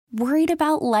Worried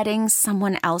about letting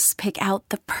someone else pick out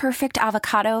the perfect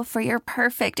avocado for your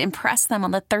perfect impress them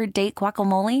on the third date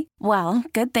guacamole? Well,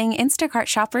 good thing Instacart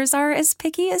shoppers are as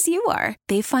picky as you are.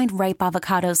 They find ripe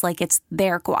avocados like it's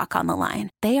their guac on the line.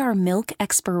 They are milk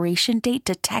expiration date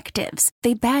detectives.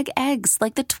 They bag eggs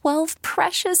like the 12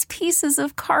 precious pieces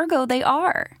of cargo they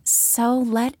are. So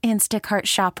let Instacart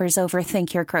shoppers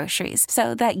overthink your groceries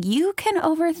so that you can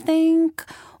overthink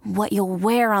what you'll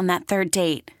wear on that third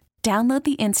date. Download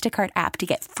the Instacart app to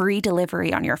get free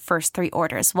delivery on your first 3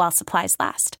 orders while supplies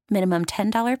last. Minimum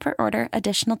 $10 per order.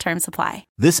 Additional terms apply.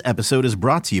 This episode is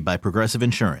brought to you by Progressive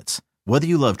Insurance. Whether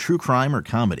you love true crime or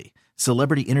comedy,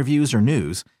 celebrity interviews or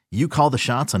news, you call the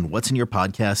shots on what's in your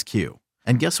podcast queue.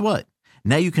 And guess what?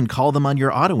 Now you can call them on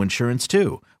your auto insurance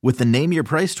too with the Name Your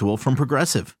Price tool from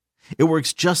Progressive. It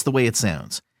works just the way it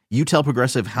sounds. You tell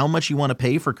Progressive how much you want to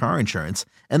pay for car insurance,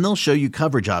 and they'll show you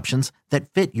coverage options that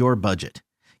fit your budget.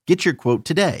 Get your quote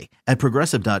today at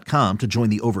Progressive.com to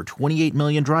join the over 28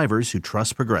 million drivers who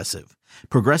trust Progressive.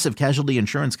 Progressive Casualty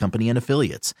Insurance Company and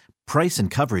Affiliates. Price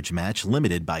and coverage match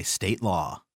limited by state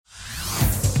law.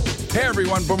 Hey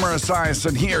everyone, Boomer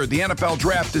Esiason here. The NFL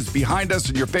draft is behind us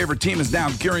and your favorite team is now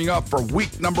gearing up for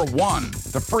week number 1.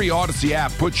 The free Odyssey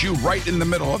app puts you right in the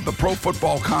middle of the pro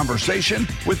football conversation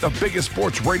with the biggest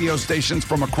sports radio stations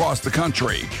from across the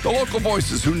country. The local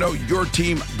voices who know your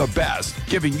team the best,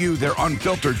 giving you their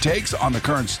unfiltered takes on the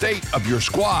current state of your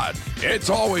squad. It's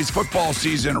always football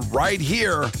season right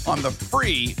here on the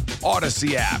free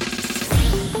Odyssey app.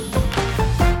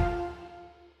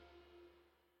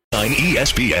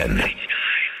 ESPN.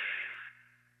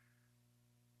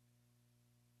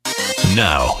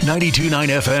 Now, 92.9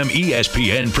 FM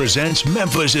ESPN presents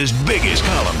Memphis's biggest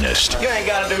columnist. You ain't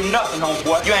got to do nothing,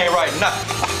 homeboy. You ain't writing nothing.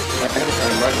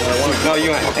 No,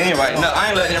 you ain't writing nothing. I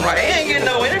ain't letting him write. He ain't getting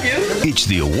no interview. It's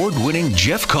the award-winning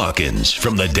Geoff Calkins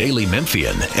from the Daily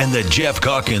Memphian and the Geoff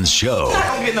Calkins Show.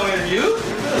 I don't get no interview.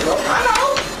 I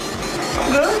know.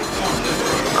 I'm good.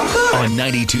 On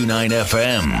 92.9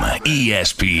 FM,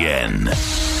 ESPN.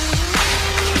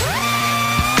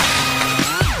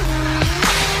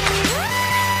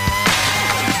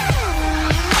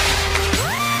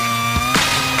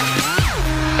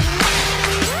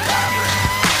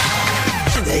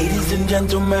 Ladies and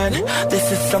gentlemen,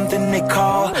 this is something they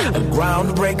call a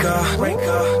groundbreaker.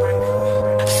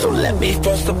 So let me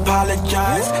first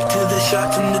apologize to the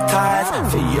shirts and the ties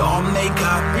for your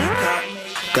makeup.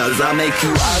 Cause I make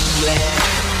you ugly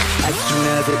as soon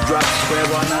as it drops. We're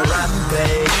on a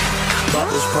rampage.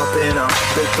 Bubbles popping up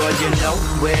before you know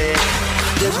it.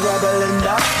 Just rubbling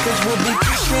up, cause we'll be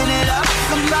pushing it up.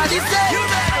 Somebody say you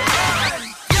better run,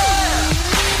 yeah.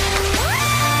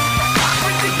 I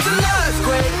predict an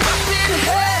earthquake up in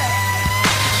here.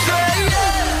 Say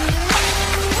yeah.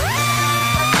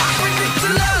 I predict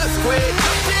an earthquake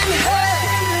up in here.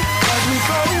 Cause we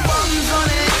throw bombs on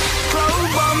it, throw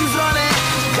bombs on it.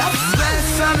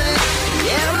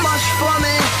 Yeah, much for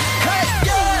me. Hey,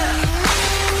 yeah.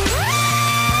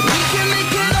 We can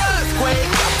make an earthquake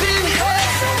up in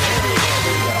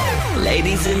here.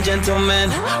 Ladies and gentlemen,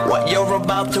 what you're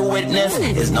about to witness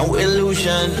is no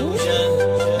illusion.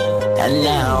 And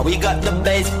now we got the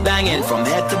bass banging from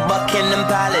head to Buckingham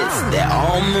Palace. They're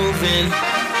all moving.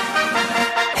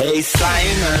 Hey,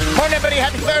 Simon. Morning, everybody.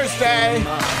 Happy Thursday.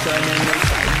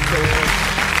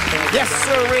 Yes,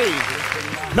 sirree.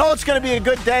 No, it's going to be a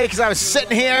good day because I was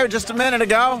sitting here just a minute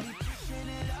ago,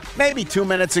 maybe 2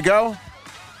 minutes ago.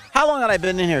 How long had I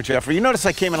been in here, Jeffrey? You notice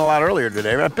I came in a lot earlier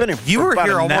today. I've been here for You were about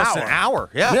here almost an an hour.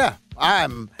 Yeah. Yeah. I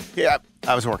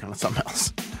was working on something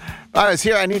else. I was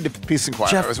here. I need to peace and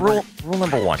quiet. Jeff, rule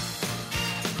number 1.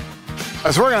 I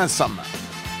was working on something.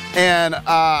 And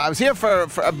I was here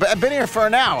I've been here for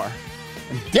an hour.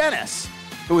 And Dennis,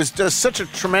 who does such a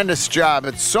tremendous job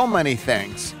at so many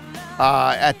things,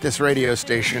 at this radio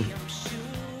station.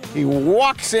 He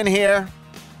walks in here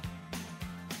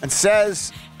and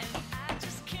says,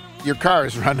 your car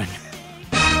is running.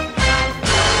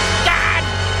 God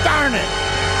darn it.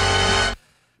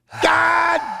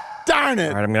 God darn it.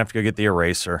 All right, I'm going to have to go get the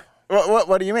eraser.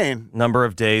 What do you mean? Number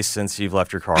of days since you've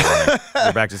left your car running.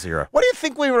 You're back to 0. What do you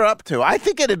think we were up to? I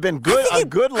think it had been a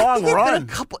good long run.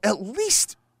 At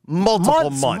least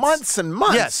multiple months and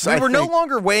months. Yes, we were no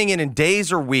longer weighing in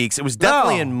days or weeks. It was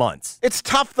definitely in months. It's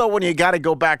tough, though, when you got to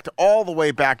go back to all the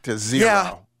way back to 0.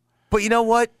 Yeah, but you know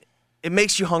what? It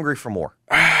makes you hungry for more.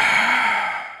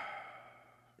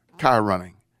 Car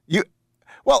running.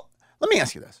 Well, let me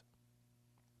ask you this.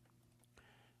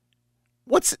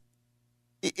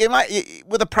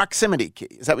 with a proximity key.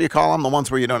 Is that what you call them? The ones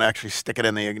where you don't actually stick it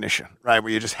in the ignition, right?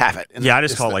 Where you just have it. Yeah, I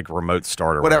just call it like remote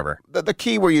start or whatever. The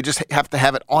key where you just have to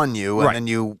have it on you, and then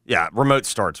you. Yeah, remote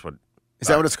starts would. Is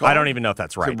that what it's called? I don't even know if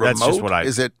that's right. That's just what I.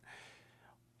 Is it?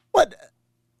 What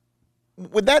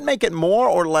would that make it more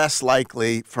or less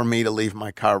likely for me to leave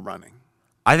my car running?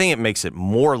 I think it makes it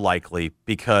more likely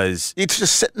because it's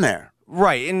just sitting there,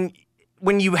 right? And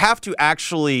when you have to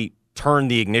actually turn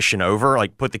the ignition over,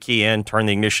 like put the key in, turn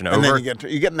the ignition over. And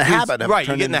then you get in the habit of right.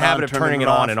 You get in the habit of turning it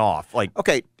on and off. Like,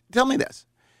 okay, tell me this.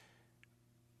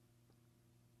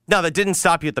 No, that didn't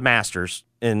stop you at the Masters.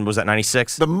 And was that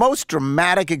 96? The most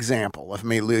dramatic example of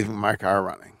me leaving my car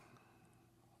running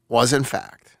was, in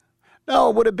fact, no,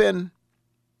 it would have been.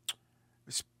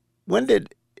 When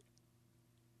did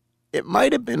it?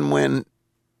 Might have been when.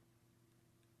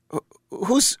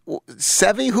 Who's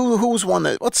Seve? Who's won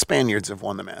the? What Spaniards have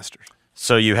won the Masters?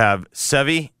 So you have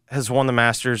Seve has won the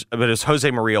Masters, but it's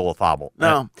Jose Maria Olazabal.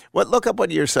 No, look up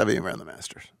what year Seve ran the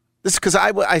Masters. This because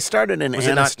I started in. Was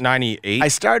Anniston. It not 98? I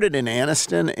started in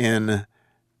Anniston in.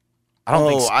 I don't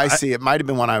think so. I see. It might have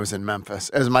been when I was in Memphis.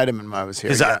 It might have been when I was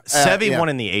here. Because Seve won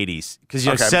in the 80s. Because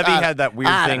Seve had that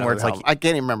weird thing where it's like I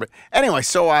can't even remember. Anyway,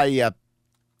 so I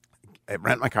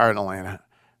rent my car in Atlanta,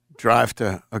 drive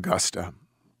to Augusta.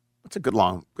 It's a good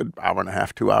hour and a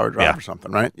half, 2 hour drive or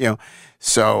something, right?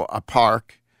 So I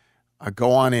park, I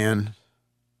go on in,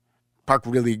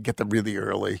 get there really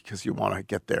early because you want to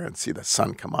get there and see the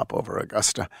sun come up over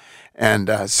Augusta,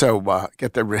 and so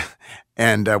get there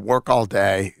and work all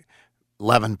day.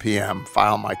 11 p.m.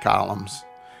 File my columns,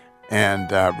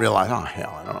 and realize, oh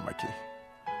hell, I don't have my key.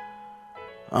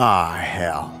 Ah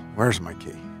hell, where's my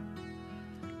key?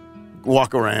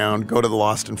 Walk around, go to the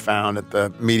Lost and Found at the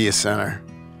media center.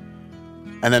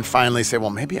 And then finally say, well,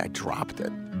 maybe I dropped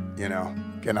it, getting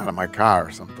out of my car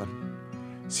or something.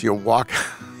 So you walk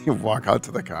out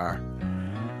to the car.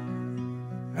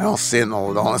 I don't see it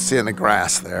in the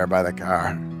grass there by the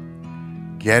car.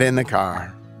 Get in the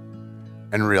car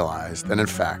and realize that, in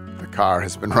fact, the car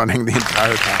has been running the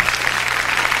entire time.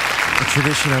 A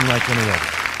tradition unlike any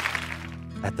other.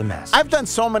 At the Masters. I've done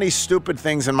so many stupid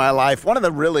things in my life. One of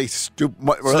the really stupid.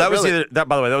 So that was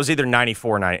by the way, that was either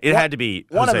 94 or 90. It had to be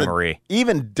Jose Marie.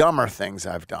 Even dumber things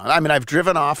I've done. I mean, I've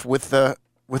driven off with the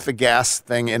gas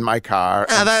thing in my car.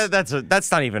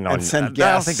 That's not even on. I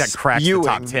don't think that cracks the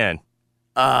top 10.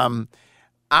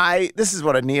 This is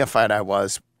what a neophyte I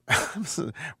was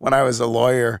when I was a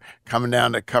lawyer coming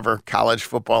down to cover college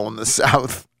football in the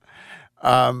South.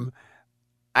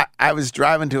 I was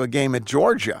driving to a game at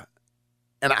Georgia.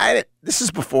 And this is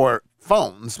before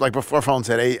phones, like before phones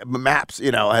had maps,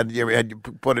 you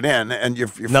put it in and your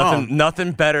phone.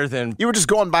 Nothing better than. You were just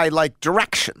going by like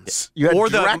directions. You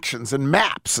had directions and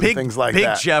maps and things like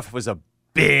that. Big Geoff was a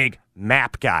big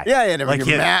map guy. Yeah, like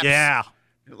your maps. Yeah.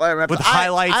 With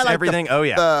highlights and everything.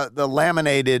 The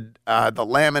laminated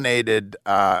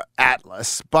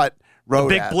atlas, but road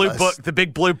the big atlas. Blue book. The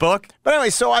big blue book. But anyway,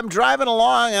 so I'm driving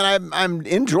along and I'm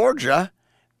in Georgia,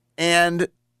 and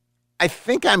I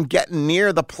think I'm getting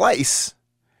near the place,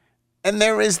 and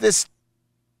there is this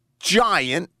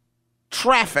giant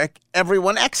traffic,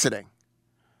 everyone exiting.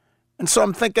 And so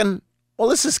I'm thinking, well,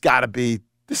 this has got to be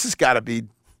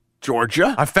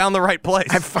Georgia. I found the right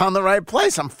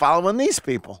place. I'm following these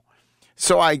people.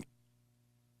 So I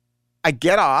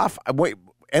get off. I wait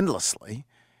endlessly.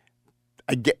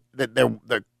 I get that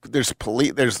there's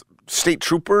police. There's state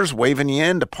troopers waving you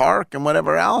in to park and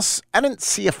whatever else. I didn't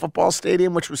see a football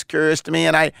stadium, which was curious to me,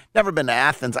 and I'd never been to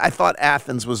Athens. I thought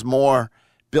Athens was more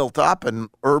built up and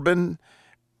urban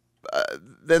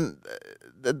than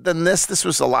this. This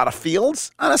was a lot of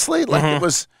fields, honestly. Like it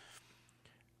was.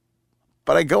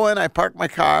 But I go in, I park my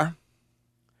car,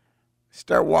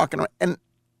 start walking around, and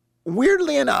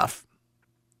weirdly enough,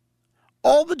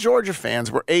 all the Georgia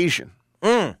fans were Asian.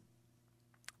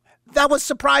 That was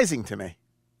surprising to me.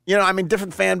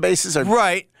 Different fan bases are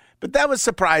right, but that was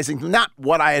surprising. Not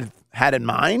what I had in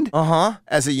mind.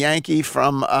 As a Yankee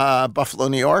from Buffalo,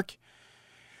 New York.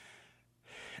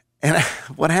 And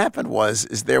what happened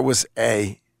is there was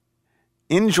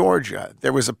in Georgia,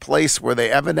 there was a place where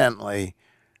they evidently,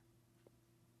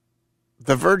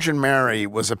 the Virgin Mary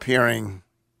was appearing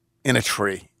in a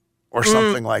tree or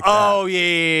something like that. Oh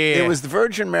yeah. It was the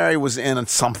Virgin Mary was in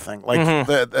something like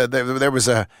there was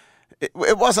a.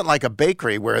 It wasn't like a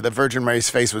bakery where the Virgin Mary's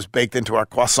face was baked into our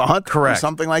croissant, correct, or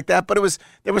something like that. But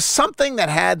there was something that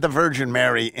had the Virgin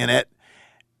Mary in it,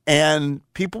 and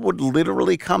people would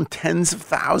literally come, tens of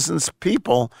thousands of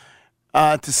people,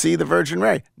 to see the Virgin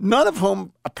Mary. None of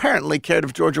whom apparently cared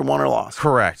if Georgia won or lost.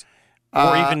 Correct.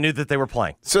 Or even knew that they were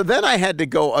playing. So then I had to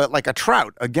go like a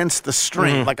trout against the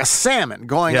stream, like a salmon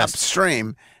going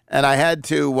upstream, and I had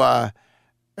to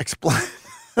explain.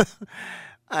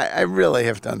 I really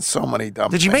have done so many dumb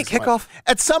things. Did you make kickoff?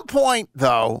 At some point,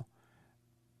 though,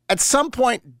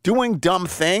 doing dumb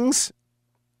things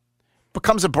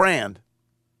becomes a brand.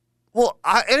 Well,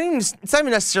 it's not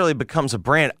even necessarily becomes a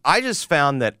brand. I just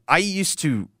found that I used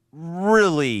to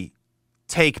really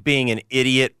take being an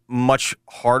idiot much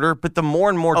harder, but the more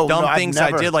and more dumb things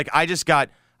I did, like I just got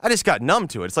numb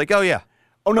to it. It's like, oh yeah.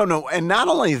 Oh no, and not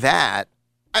only that,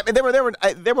 I mean, there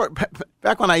were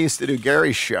back when I used to do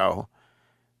Gary's show.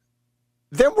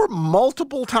 There were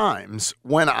multiple times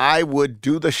when I would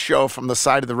do the show from the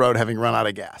side of the road having run out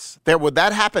of gas.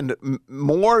 That happened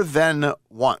more than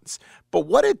once. But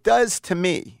what it does to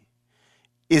me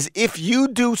is if you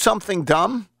do something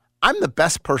dumb, I'm the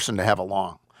best person to have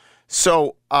along.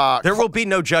 So there will be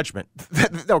no judgment.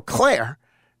 No, Claire,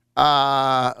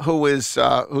 who's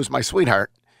my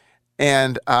sweetheart,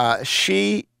 and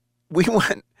we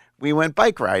went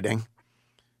bike riding.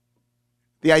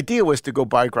 The idea was to go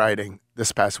bike riding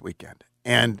this past weekend.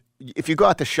 And if you go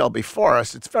out to Shelby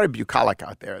Forest, it's very bucolic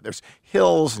out there. There's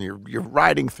hills, and you're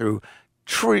riding through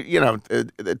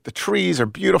the trees are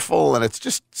beautiful, and it's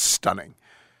just stunning.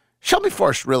 Shelby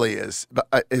Forest really is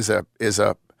an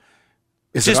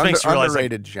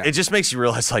underrated gem. It just makes you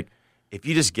realize, like, if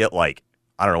you just get, like,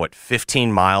 I don't know,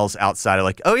 15 miles outside of,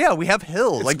 like, oh, yeah, we have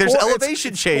hills. Like, there's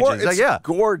elevation changes. It's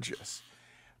gorgeous.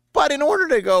 But in order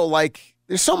to go, like,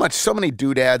 there's so many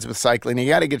doodads with cycling. You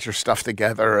got to get your stuff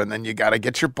together, and then you got to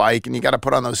get your bike, and you got to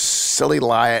put on those silly,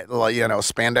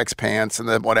 spandex pants and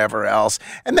then whatever else.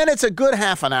 And then it's a good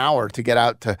half an hour to get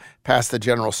out to past the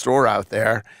general store out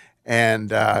there, and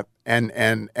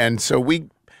so we,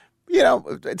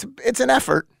 it's an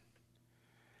effort,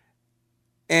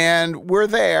 and we're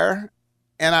there,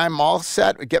 and I'm all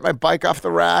set. We get my bike off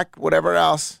the rack, whatever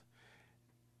else,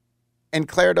 and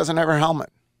Claire doesn't have her helmet.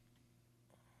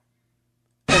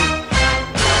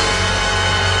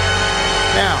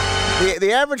 Now,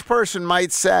 the average person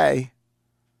might say,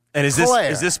 and is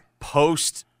this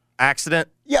post accident?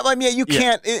 Yeah, I mean, you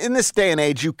can't in this day and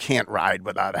age. You can't ride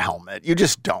without a helmet. You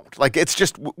just don't. Like, it's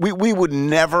just we would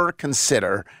never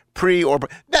consider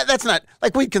that's not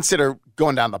like we'd consider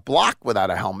going down the block without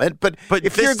a helmet. But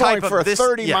if you're going for a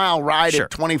 30-mile ride at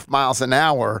 20 miles an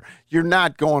hour, you're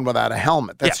not going without a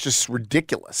helmet. That's just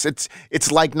ridiculous.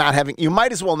 It's like not having. You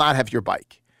might as well not have your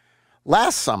bike.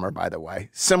 Last summer, by the way,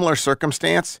 similar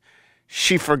circumstance,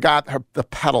 she forgot the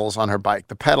pedals on her bike.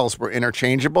 The pedals were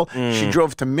interchangeable. She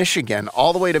drove to Michigan,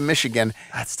 all the way to Michigan.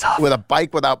 That's tough. With a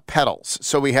bike without pedals.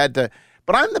 So we had to,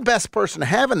 but I'm the best person to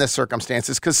have in this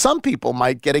circumstances because some people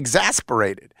might get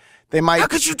exasperated. How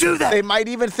could you do that? They might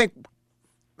even think,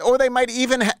 or they might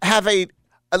even have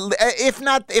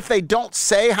if they don't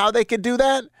say how they could do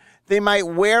that, they might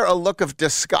wear a look of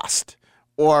disgust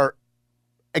or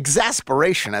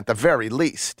exasperation at the very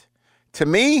least. To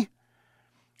me,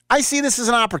 I see this as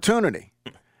an opportunity.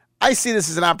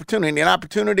 An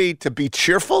opportunity to be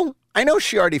cheerful. I know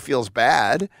she already feels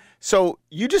bad, so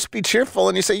you just be cheerful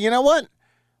and you say, you know what?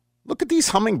 Look at these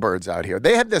hummingbirds out here.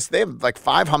 They have like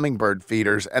 5 hummingbird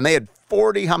feeders, and they had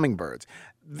 40 hummingbirds.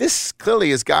 This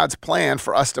clearly is God's plan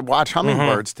for us to watch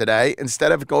hummingbirds today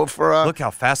instead of go for look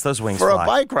how fast those wings fly. A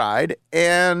bike ride,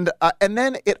 and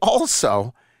then it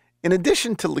also, in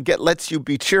addition to lets you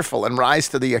be cheerful and rise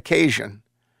to the occasion,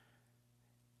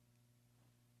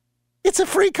 it's a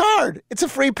free card. It's a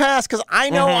free pass because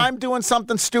I know I'm doing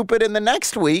something stupid in the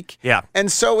next week. Yeah.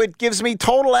 And so it gives me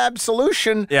total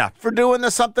absolution for doing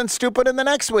something stupid in the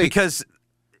next week. Because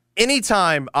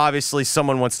anytime, obviously,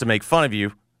 someone wants to make fun of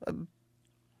you,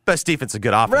 best defense is a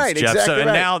good offense, right, Geoff. Exactly so,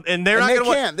 right. And they're not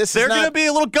going to. They're going to be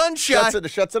a little gun shy.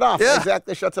 Shuts it off. Yeah.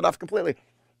 Exactly, shuts it off completely.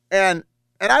 And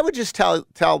I would just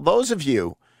tell those of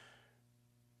you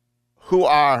who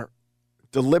are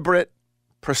deliberate,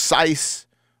 precise,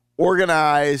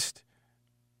 organized,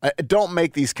 don't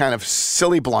make these kind of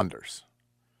silly blunders.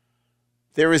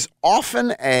 There is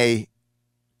often a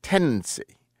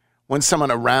tendency when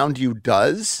someone around you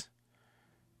does,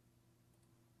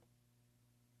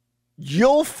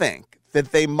 you'll think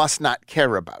that they must not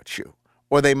care about you,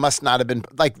 or they must not have been,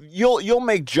 like, you'll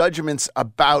make judgments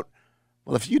about,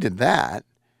 well, if you did that,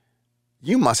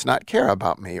 you must not care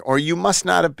about me, or you must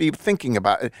not be thinking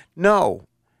about it. No.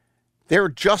 They're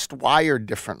just wired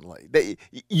differently.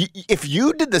 If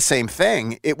you did the same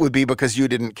thing, it would be because you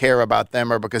didn't care about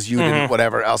them or because you didn't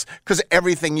whatever else. Because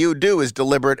everything you do is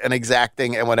deliberate and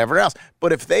exacting and whatever else.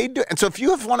 But if they do, and so if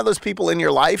you have one of those people in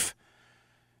your life,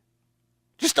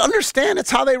 Just understand it's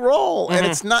how they roll, and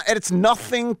it's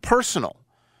nothing personal.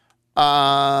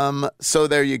 So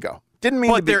there you go. Didn't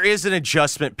mean but there is an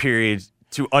adjustment period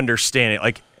to understand it.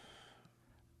 Like,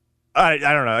 I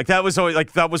don't know. Like that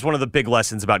was one of the big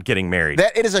lessons about getting married.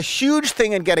 That it is a huge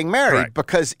thing in getting married. Correct.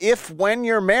 Because when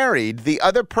you're married, the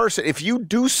other person, if you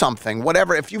do something,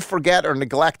 whatever, if you forget or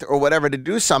neglect or whatever to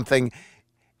do something,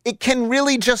 it can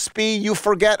really just be you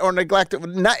forget or neglect. It's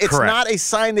not a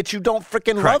sign that you don't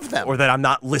freaking love them. Or that I'm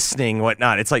not listening,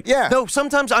 whatnot. It's like, no,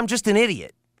 sometimes I'm just an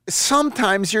idiot.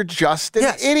 Sometimes you're just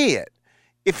an idiot.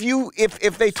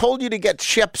 If they told you to get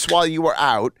chips while you were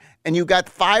out and you got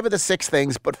 5 of the 6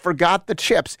 things but forgot the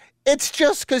chips, it's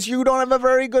just because you don't have a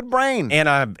very good brain. And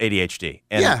I have ADHD.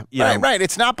 And, right.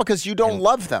 It's not because you don't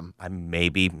love them. I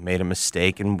maybe made a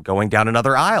mistake in going down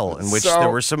another aisle in which there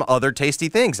were some other tasty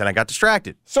things, and I got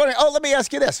distracted. So, let me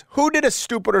ask you this. Who did a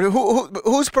stupider,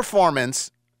 whose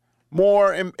performance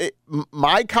more,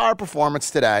 my car performance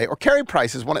today, or Carey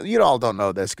Price's one, you all don't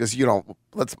know this because you don't,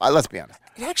 let's be honest.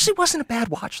 It actually wasn't a bad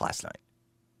watch last night.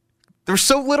 There was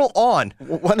so little on.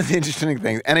 One of the interesting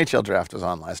things, NHL draft was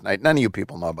on last night. None of you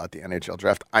people know about the NHL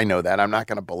draft. I know that. I'm not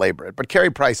going to belabor it. But Carey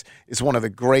Price is one of the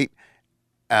great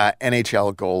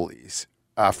NHL goalies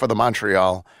for the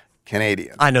Montreal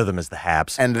Canadiens. I know them as the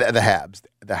Habs. And the Habs,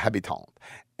 the Habitants.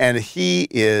 And he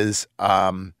is,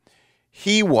 we're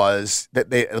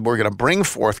going to bring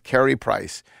forth Carey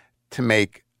Price to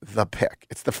make the pick.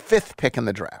 It's the 5th pick in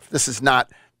the draft. This is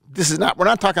not, we're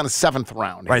not talking the 7th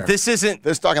round here. Right, this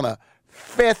is talking the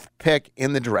 5th pick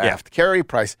in the draft. Yeah. Carey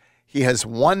Price, he has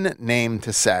one name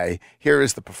to say. Here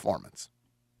is the performance.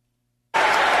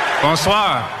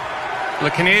 Bonsoir. Le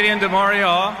Canadiens de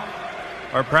Montréal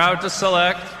are proud to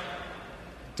select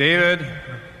David.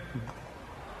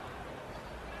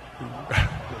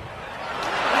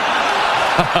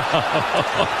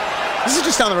 This is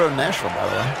just down the road in Nashville, by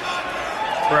the way.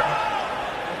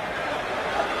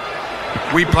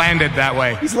 We planned it that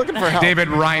way. He's looking for help. David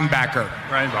Reinbacher.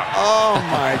 Oh,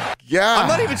 my God. I'm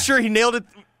not even sure he nailed it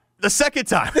the second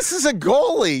time. This is a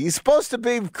goalie. He's supposed to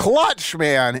be clutch,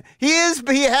 man. He has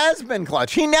been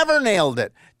clutch. He never nailed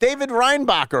it. David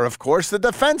Reinbacher, of course, the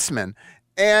defenseman.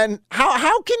 And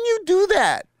how can you do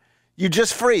that? You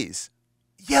just freeze.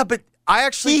 Yeah, but I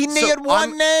actually he needed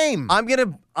one name. I'm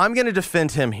gonna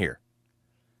defend him here.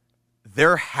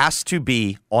 There has to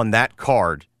be on that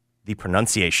card the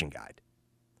pronunciation guide.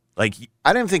 Like,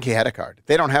 I didn't think he had a card.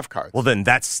 They don't have cards. Well, then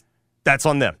that's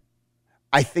on them.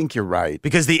 I think you're right.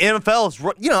 Because the NFL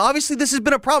is, obviously this has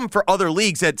been a problem for other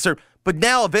leagues but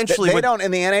now eventually they don't in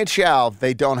the NHL.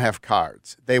 They don't have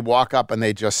cards. They walk up and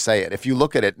they just say it. If you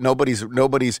look at it,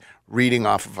 nobody's reading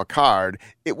off of a card.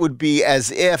 It would be as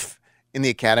if in the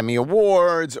Academy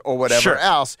Awards or whatever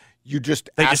else, you just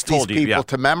asked these people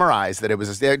to memorize that it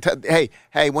was.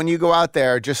 Hey, when you go out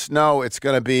there, just know it's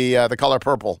going to be the color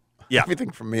purple. Yeah.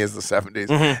 Everything from me is the 70s.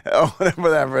 Mm-hmm.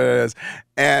 Whatever it is.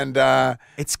 And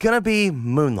it's going to be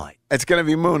Moonlight. It's going to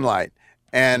be Moonlight.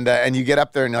 And you get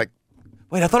up there and you're like,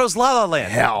 wait, I thought it was La La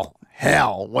Land.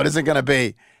 Hell. What is it going to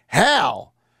be?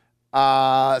 Hell.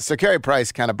 So Carey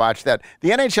Price kind of botched that. The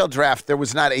NHL draft, there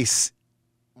was not a...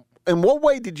 In what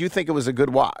way did you think it was a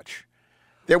good watch?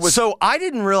 So I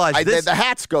didn't realize this. The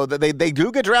hats go. They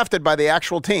do get drafted by the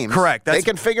actual teams. Correct. They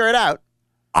can figure it out.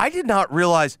 I did not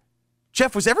realize...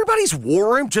 Geoff, was everybody's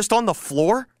war room just on the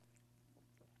floor?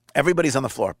 Everybody's on the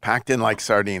floor, packed in like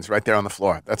sardines, right there on the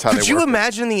floor. That's how they work. Could you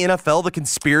imagine in the NFL the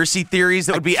conspiracy theories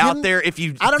that would be out there if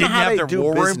you didn't have their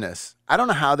war room? I don't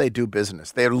know how they do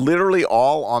business. They're literally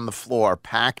all on the floor,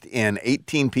 packed in,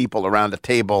 18 people around a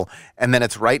table, and then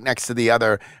it's right next to the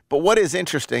other. But what is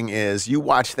interesting is you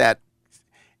watch that,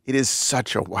 it is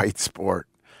such a white sport.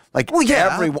 Like,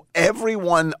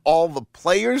 everyone, all the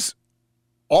players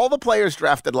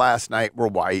drafted last night were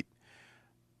white.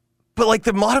 But like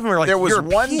the modern are like there was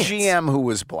Europeans. One GM who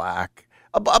was black.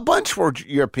 A bunch were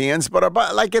Europeans, but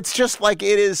it's just like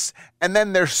it is. And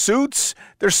then their suits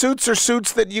are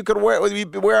suits that you could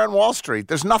wear on Wall Street.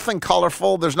 There's nothing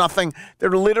colorful. There's nothing. They're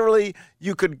literally,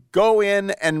 you could go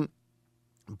in and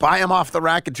buy them off the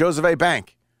rack at Joseph A.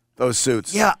 Bank. Those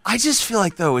suits. Yeah, I just feel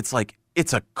like though it's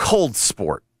a cold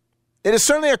sport. It is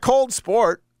certainly a cold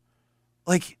sport.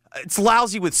 Like it's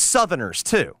lousy with Southerners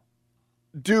too.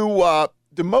 Do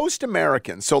most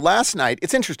Americans, so last night,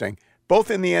 it's interesting, both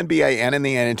in the NBA and in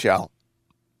the NHL,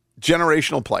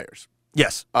 generational players.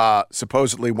 Yes.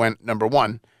 Supposedly went number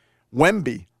one.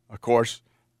 Wemby, of course,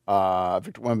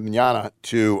 Victor Wembanyama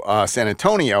to San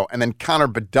Antonio, and then Connor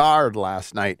Bedard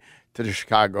last night to the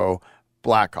Chicago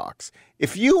Blackhawks.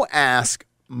 If you ask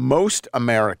most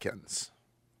Americans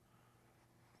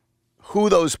who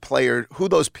those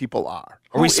people are,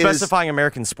 Are we specifying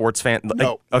American sports fan?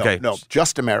 No, okay. No,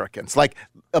 just Americans. Like,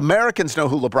 Americans know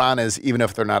who LeBron is even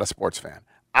if they're not a sports fan.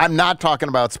 I'm not talking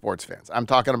about sports fans. I'm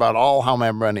talking about how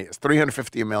many is.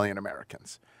 350 million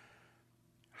Americans.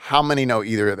 How many know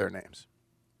either of their names?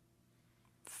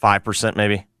 5%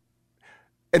 maybe.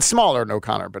 It's smaller, no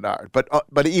Connor Bedard.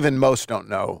 But even most don't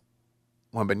know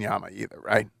Wembanyama either,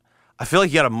 right? I feel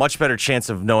like you got a much better chance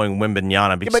of knowing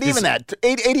Wembanyama. Because but even that,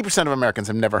 80% of Americans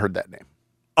have never heard that name.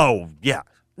 Oh, yeah.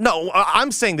 No,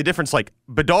 I'm saying the difference, like,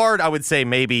 Bedard, I would say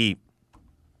maybe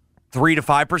 3 to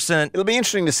 5%. It'll be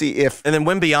interesting to see if... And then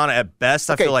Wembanyama, at best,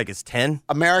 I feel like is 10.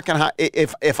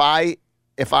 If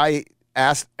I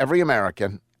asked every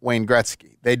American Wayne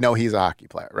Gretzky, they'd know he's a hockey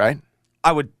player, right?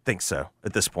 I would think so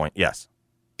at this point, yes.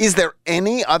 Is there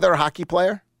any other hockey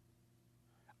player?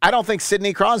 I don't think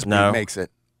Sidney Crosby makes it.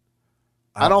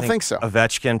 I don't think so.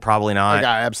 Ovechkin, probably not.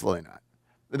 Absolutely not.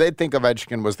 They'd think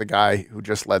Ovechkin was the guy who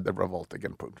just led the revolt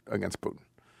against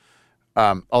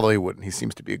Putin. Although he wouldn't. He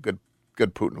seems to be a good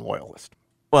Putin loyalist.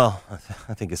 Well,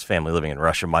 I think his family living in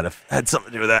Russia might have had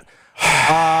something to do with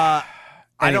that.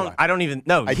 Anyway, I don't even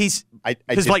know.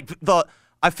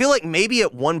 I feel like maybe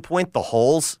at one point the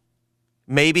Hulls,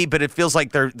 maybe, but it feels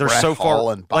like they're Brett so far Hull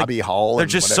and Bobby Hull. They're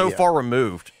just so far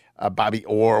removed. Bobby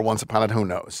Orr, once upon a who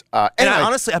knows. And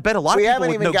honestly, I bet a lot of people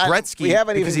would know Gretzky. We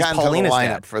haven't even gotten to the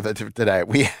lineup dad. for today.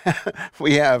 We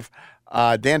have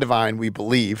Dan Devine, we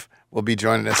believe, will be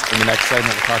joining us in the next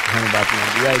segment. We'll talk to him about the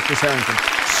NBA. Chris Harrington,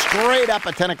 straight up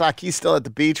at 10 o'clock. He's still at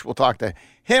the beach. We'll talk to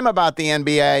him about the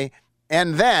NBA.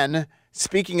 And then,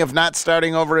 speaking of not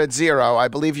starting over at 0, I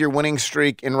believe your winning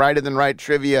streak in Righter Than Right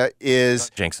trivia is...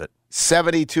 Jinx it.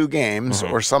 72 games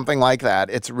or something like that.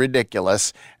 It's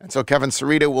ridiculous. And so Kevin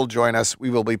Cerrito will join us. We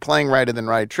will be playing Righter Than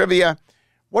Right trivia.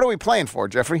 What are we playing for,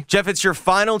 Jeffrey? Jeff, it's your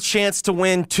final chance to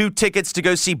win 2 tickets to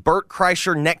go see Bert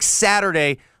Kreischer next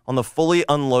Saturday on the Fully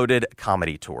Unloaded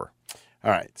Comedy Tour.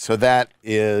 All right, so that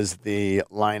is the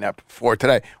lineup for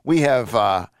today. We have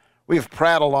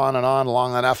prattled on and on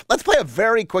long enough. Let's play a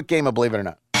very quick game of Believe It or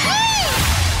Not.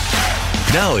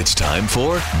 Now it's time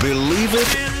for Believe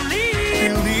It.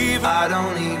 I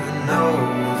don't even know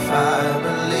if I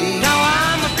believe. Now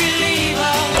I'm a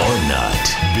believer. Or not.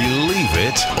 Believe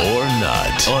it or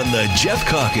not. On the Geoff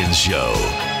Calkins Show.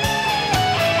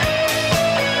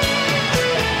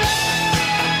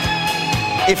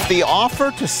 If the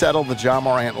offer to settle the Ja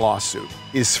Morant lawsuit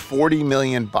is $40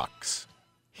 million,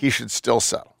 he should still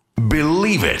settle.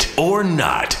 Believe it or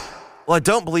not. Well, I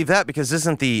don't believe that because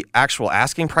isn't the actual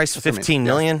asking price $15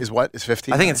 million? Is what? Is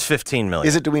 15? I think it's $15 million.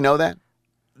 Is it? Do we know that?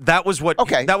 That was what.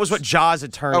 Okay. That was what Ja's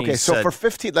attorney said. Okay, so for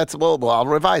 15, I'll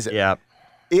revise it. Yeah.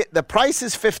 The price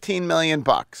is $15 million.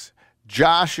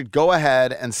 Ja should go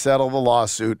ahead and settle the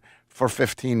lawsuit for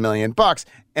 $15 million.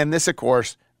 And this, of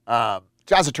course,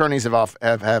 Ja's attorneys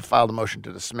have filed a motion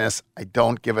to dismiss. I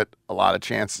don't give it a lot of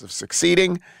chances of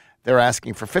succeeding. They're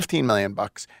asking for $15 million.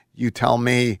 You tell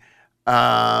me.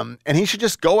 And he should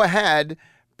just go ahead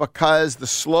because the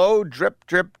slow drip,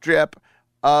 drip, drip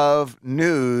of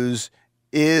news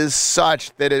is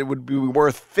such that it would be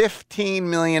worth $15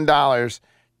 million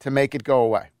to make it go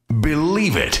away.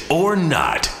 Believe it or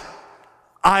not.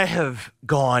 I have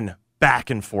gone back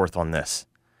and forth on this.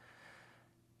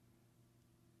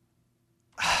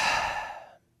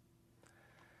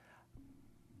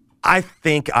 I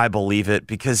think I believe it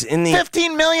because in the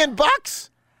 $15 million?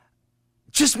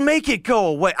 Just make it go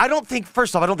away. I don't think,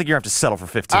 first off, I don't think you have to settle for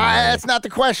 $15 million. That's not the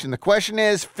question. The question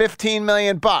is $15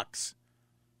 million.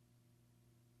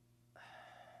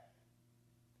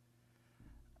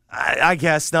 I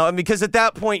guess, no, because at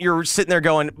that point you're sitting there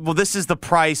going, well, this is the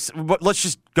price. Let's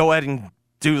just go ahead and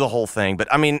do the whole thing. But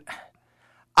I mean,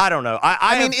 I don't know.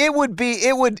 I mean, it would.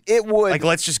 Like,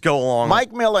 let's just go along.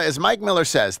 As Mike Miller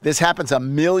says, this happens a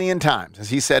million times, as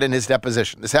he said in his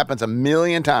deposition. This happens a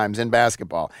million times in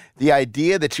basketball. The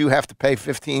idea that you have to pay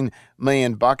 $15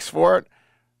 million for it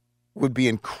would be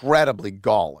incredibly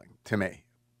galling to me.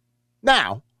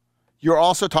 Now, you're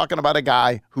also talking about a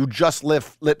guy who just lit.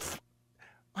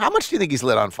 How much do you think he's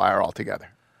lit on fire altogether?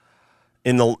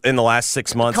 In the last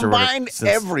 6 months, combined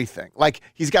everything. Like,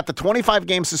 he's got the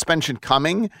 25-game suspension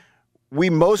coming.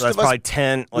 Most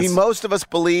of us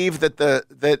believe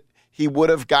that he would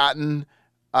have gotten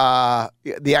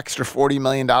the extra $40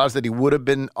 million, that he would have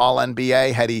been all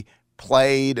NBA had he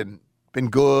played and been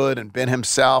good and been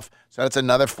himself. So that's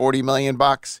another $40 million.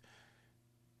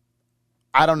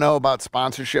 I don't know about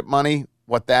sponsorship money,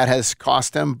 what that has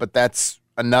cost him, but that's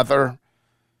another.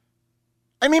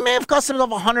 I mean, it may have cost himself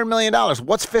 $100 million.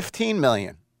 What's $15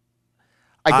 million?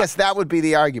 I guess that would be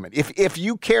the argument. If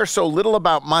you care so little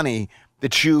about money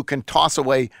that you can toss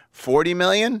away $40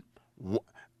 million,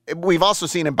 We've also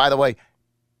seen him, by the way,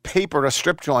 paper a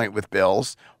strip joint with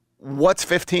bills. What's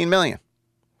 $15 million?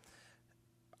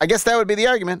 I guess that would be the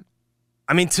argument.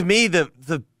 I mean, to me,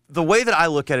 the way that I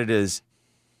look at it is,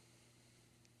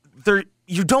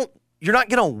 you're not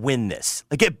going to win this.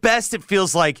 Like, at best, it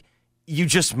feels like you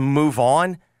just move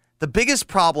on. The biggest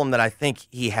problem that I think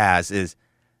he has is,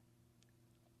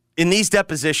 in these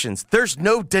depositions, there's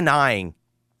no denying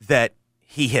that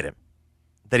he hit him,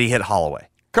 that he hit Holloway.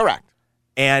 Correct.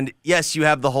 And yes, you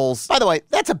have the whole. By the way,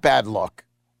 that's a bad look.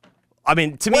 I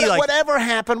mean, to me, whatever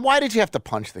happened, why did you have to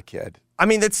punch the kid? I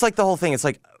mean, it's like the whole thing. It's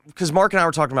like, because Mark and I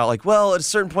were talking about, like, well, at a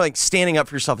certain point, like, standing up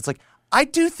for yourself. It's like, I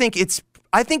think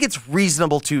it's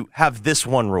reasonable to have this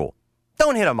one rule: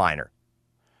 don't hit a minor.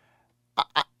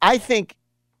 I think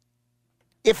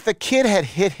if the kid had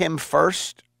hit him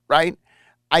first, right?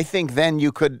 I think then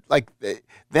you could,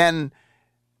 then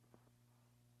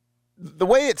the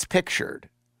way it's pictured,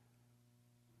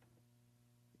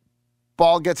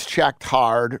 ball gets checked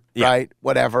hard, right?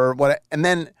 Whatever, and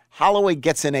then Holloway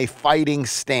gets in a fighting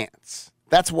stance.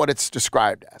 That's what it's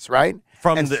described as, right?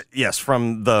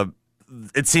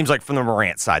 It seems like from the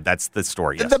Morant side, that's the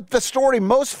story. Yes. The story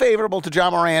most favorable to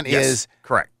John Morant is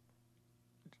correct.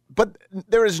 But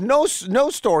there is no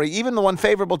story, even the one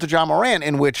favorable to John Morant,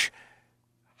 in which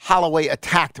Holloway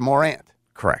attacked Morant.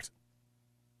 Correct.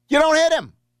 You don't hit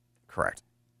him. Correct.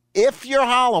 If you're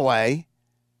Holloway,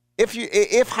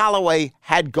 if Holloway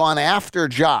had gone after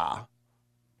Ja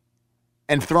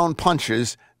and thrown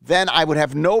punches, then I would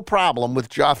have no problem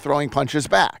with Ja throwing punches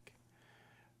back.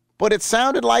 But it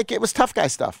sounded like it was tough guy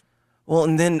stuff. Well,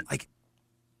 and then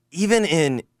even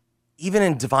in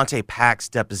Devontae Pack's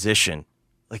deposition,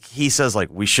 he says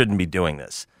we shouldn't be doing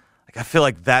this. I feel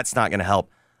like that's not going to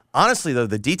help. Honestly, though,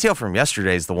 the detail from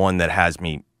yesterday is the one that has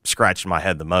me scratching my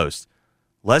head the most.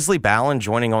 Leslie Ballin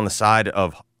joining on the side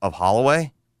of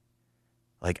Holloway.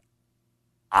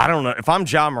 I don't know. If I'm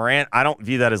John Morant, I don't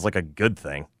view that as a good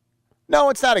thing. No,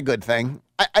 it's not a good thing.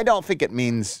 I don't think it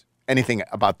means anything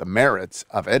about the merits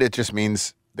of it. It just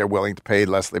means they're willing to pay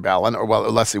Leslie Ballin,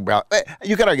 Leslie Ballin.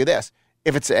 You could argue this: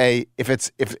 if it's a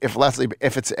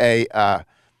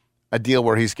deal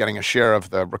where he's getting a share of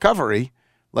the recovery,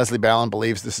 Leslie Ballin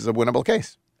believes this is a winnable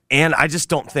case. And I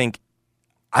don't think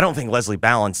Leslie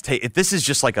Ballin's if this is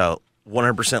just a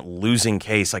 100% losing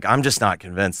case, I'm just not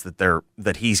convinced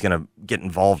that he's going to get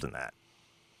involved in that.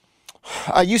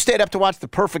 You stayed up to watch the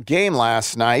perfect game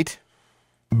last night.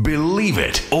 Believe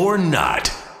it or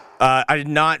not. I did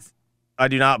not. I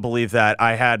do not believe that.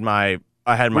 I had my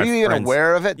Were you even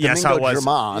aware of it? Yes, Domingo I was.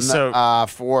 Germán,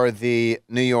 for the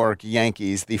New York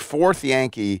Yankees, the fourth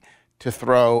Yankee to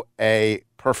throw a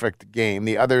perfect game.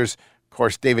 The others, of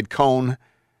course, David Cone,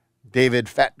 David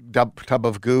Fat Tub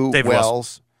of Goo, Dave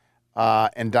Wells,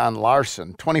 and Don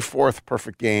Larson. 24th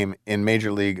perfect game in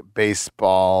Major League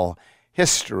Baseball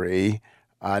history.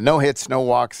 No hits, no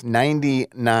walks,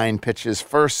 99 pitches.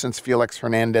 First since Felix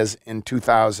Hernandez in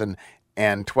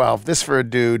 2012. This for a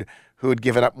dude who had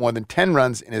given up more than 10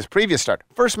 runs in his previous start.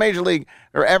 First major league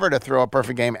or ever to throw a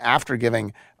perfect game after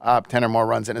giving up 10 or more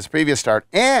runs in his previous start.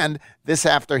 And this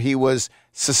after he was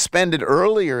suspended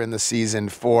earlier in the season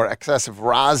for excessive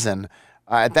rosin.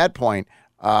 At that point,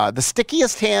 the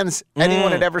stickiest hands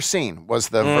anyone had ever seen was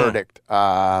the verdict.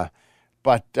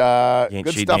 But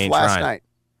good stuff last night.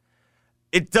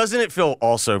 Doesn't it feel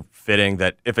also fitting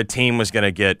that if a team was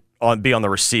going to be on the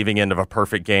receiving end of a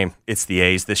perfect game, it's the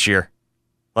A's this year?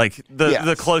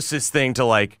 The closest thing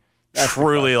to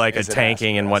truly a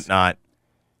tanking and whatnot.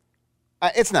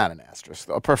 It's not an asterisk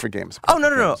though. A perfect game is a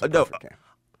perfect game.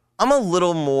 I'm a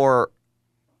little more.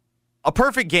 A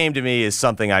perfect game to me is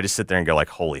something I just sit there and go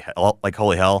holy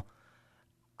hell.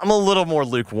 I'm a little more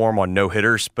lukewarm on no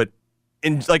hitters, but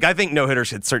I think no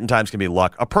hitters at certain times can be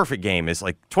luck. A perfect game is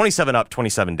 27 up,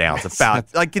 27 down. It's about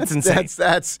it's insane.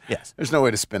 That's yes. There's no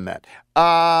way to spin that.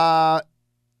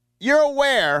 You're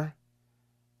aware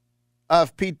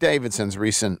of Pete Davidson's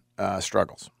recent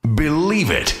struggles.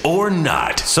 Believe it or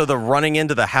not. So the running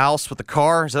into the house with the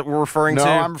car, is that what we're referring to?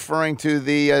 No, I'm referring to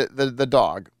the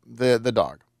dog. The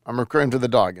dog. I'm referring to the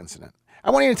dog incident. I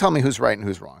want you to tell me who's right and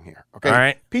who's wrong here. Okay. All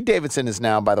right. Pete Davidson is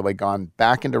now, by the way, gone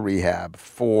back into rehab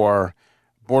for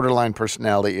borderline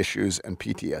personality issues and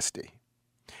PTSD.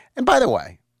 And by the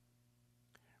way,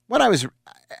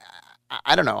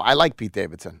 I don't know, I like Pete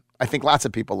Davidson. I think lots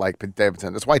of people like Pete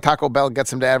Davidson. That's why Taco Bell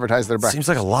gets him to advertise their breakfast. Seems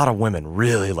like a lot of women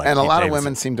really like Pete Davidson. And a lot of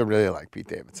women seem to really like Pete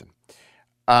Davidson.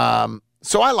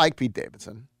 So I like Pete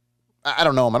Davidson. I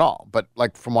don't know him at all, but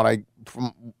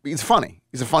he's funny.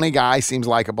 He's a funny guy, seems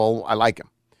likable. I like him.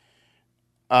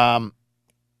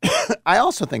 I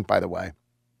also think, by the way,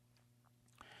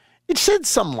 it shed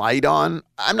some light on,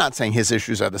 I'm not saying his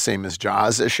issues are the same as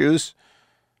Ja's issues,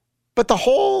 but the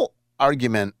whole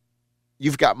argument,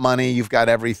 you've got money, you've got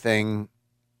everything,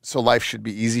 so life should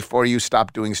be easy for you,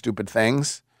 stop doing stupid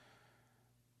things.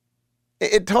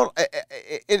 It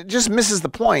just misses the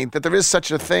point that there is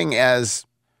such a thing as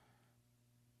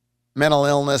mental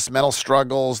illness, mental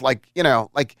struggles, like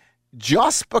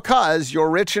just because you're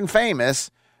rich and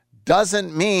famous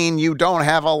doesn't mean you don't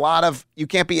have you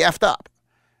can't be effed up.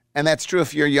 And that's true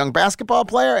if you're a young basketball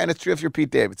player, and it's true if you're Pete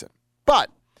Davidson.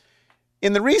 But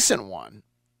in the recent one,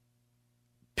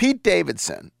 Pete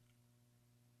Davidson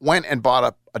went and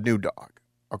bought a new dog,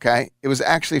 okay? It was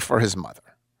actually for his mother.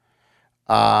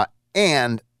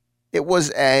 And it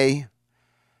was a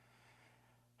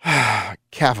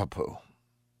Cavapoo.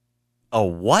 A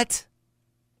what?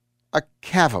 A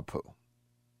Cavapoo.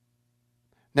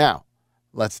 Now,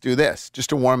 let's do this, just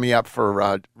to warm me up for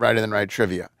Righter Than Right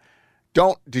trivia.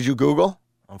 Did you Google?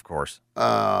 Of course.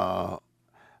 A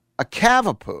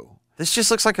Cavapoo. This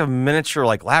just looks like a miniature,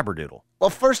 Labradoodle. Well,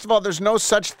 first of all, there's no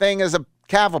such thing as a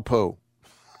Cavapoo.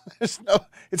 It's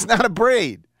not a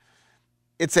breed.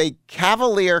 It's a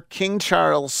Cavalier King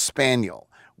Charles Spaniel,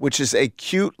 which is a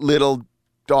cute little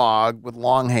dog with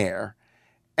long hair,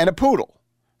 and a poodle.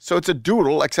 So it's a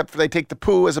doodle, except for they take the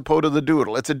poo as opposed to the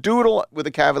doodle. It's a doodle with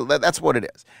a Cavalier. That's what it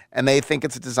is. And they think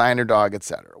it's a designer dog,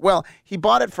 etc. Well, he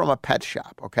bought it from a pet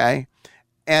shop, okay?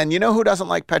 And you know who doesn't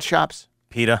like pet shops?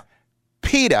 PETA.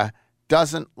 PETA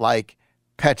doesn't like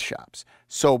pet shops.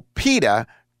 So PETA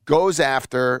goes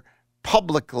after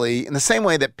publicly in the same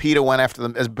way that PETA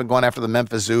has been going after the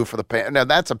Memphis Zoo for the panda. Now,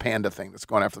 that's a panda thing that's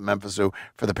going after the Memphis Zoo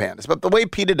for the pandas. But the way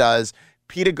PETA does,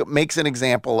 PETA makes an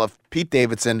example of Pete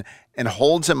Davidson and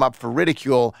holds him up for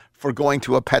ridicule for going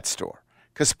to a pet store,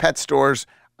 because pet stores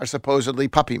are supposedly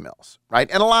puppy mills, right?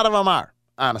 And a lot of them are,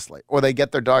 honestly, or they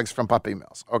get their dogs from puppy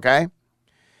mills, okay?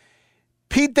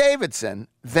 Pete Davidson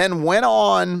then went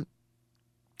on,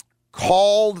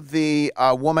 called the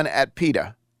woman at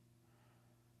PETA,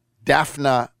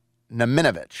 Daphna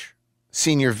Naminovich,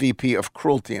 Senior VP of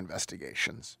Cruelty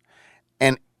Investigations,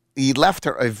 and he left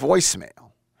her a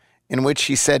voicemail in which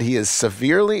he said he is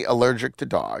severely allergic to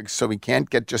dogs, so he can't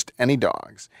get just any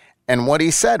dogs. And what he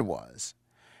said was,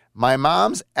 my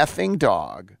mom's effing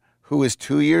dog, who is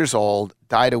 2 years old,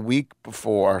 died a week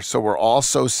before, so we're all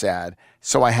so sad,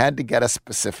 so I had to get a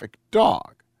specific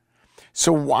dog.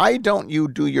 So why don't you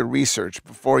do your research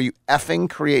before you effing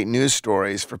create news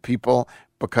stories for people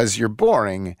because you're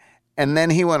boring? And then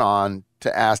he went on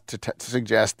to ask to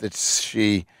suggest that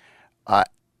she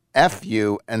F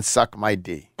you and suck my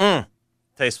D.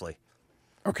 Tastefully.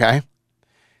 Okay.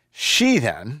 She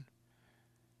then,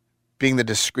 being the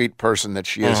discreet person that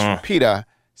she is from PETA,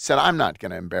 said, I'm not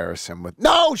going to embarrass him with...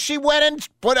 No, she went and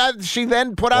put out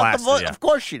the voice. Yeah. Of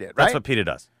course she did, right? That's what PETA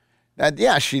does.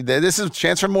 She did. This is a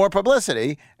chance for more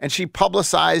publicity, and she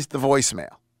publicized the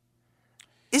voicemail.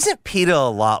 Isn't PETA a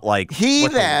lot like... He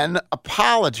then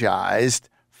apologized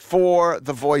for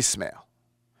the voicemail.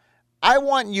 I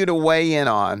want you to weigh in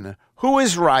on who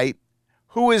is right,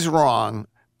 who is wrong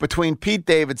between Pete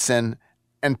Davidson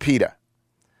and PETA.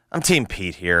 I'm Team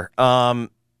Pete here.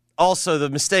 Also, the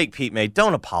mistake Pete made,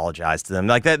 don't apologize to them.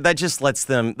 Like that just lets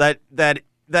them, that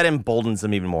emboldens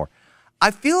them even more.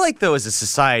 I feel like, though, as a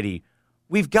society,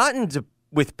 we've gotten to,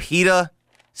 with PETA,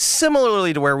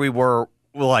 similarly to where we were,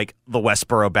 like, the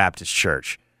Westboro Baptist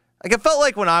Church. Like, it felt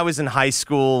like when I was in high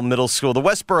school, middle school, the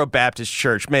Westboro Baptist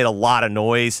Church made a lot of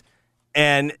noise.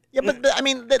 And yeah, but I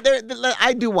mean,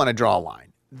 I do want to draw a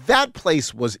line. That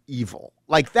place was evil.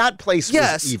 Like, that place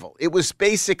was evil. It was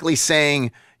basically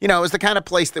saying, it was the kind of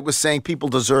place that was saying people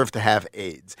deserve to have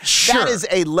AIDS. Sure. That is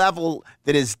a level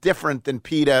that is different than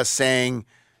PETA saying,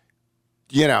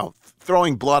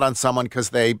 throwing blood on someone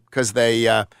because they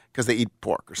eat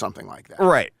pork or something like that.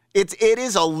 Right. It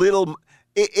is a little,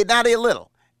 not a little.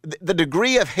 The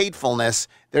degree of hatefulness,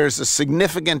 there's a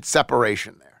significant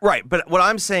separation there. Right, but what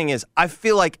I'm saying is, I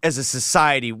feel like as a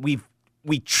society, we've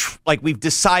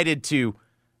decided to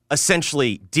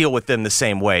essentially deal with them the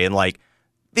same way, and like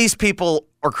these people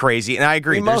are crazy, and I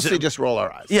agree. We mostly just roll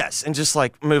our eyes. Yes, and just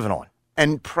like moving on.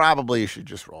 And probably you should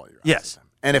just roll your eyes. Yes.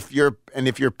 And if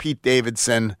you're Pete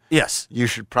Davidson, yes, you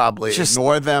should probably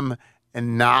ignore them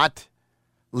and not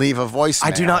leave a voicemail.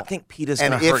 I do not think Pete is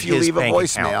going to hurt his And if you leave a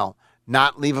voicemail, account.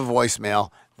 not leave a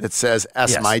voicemail that says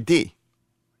S my D.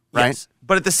 Right? Yes.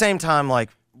 But at the same time, like,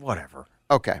 whatever.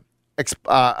 Okay.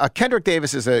 Kendrick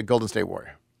Davis is a Golden State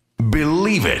Warrior.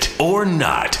 Believe it or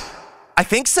not. I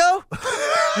think so.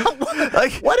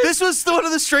 This was one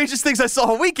of the strangest things I saw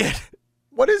all weekend.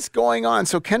 What is going on?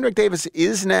 So Kendrick Davis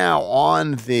is now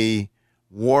on the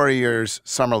Warriors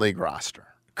Summer League roster.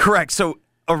 Correct. So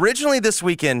originally this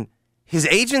weekend, his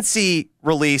agency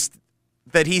released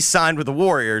that he signed with the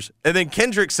Warriors, and then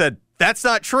Kendrick said, that's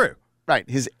not true. Right.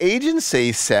 His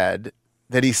agency said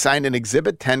that he signed an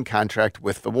Exhibit 10 contract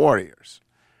with the Warriors.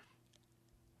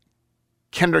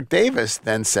 Kendrick Davis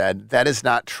then said that is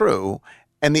not true,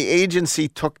 and the agency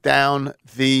took down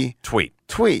the tweet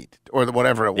or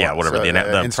whatever it was. Yeah, whatever,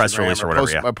 the press release or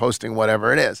whatever. Posting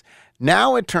whatever it is.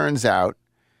 Now it turns out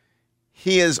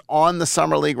he is on the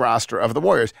Summer League roster of the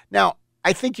Warriors. Now,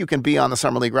 I think you can be on the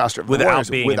Summer League roster of the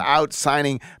Warriors without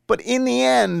signing. But in the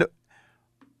end,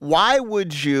 why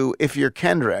would you, if you're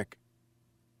Kendrick,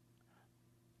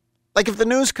 like if the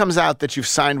news comes out that you've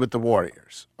signed with the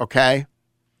Warriors, okay?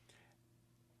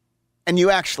 And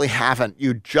you actually haven't.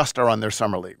 You just are on their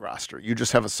Summer League roster. You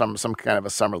just have some kind of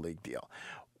a Summer League deal.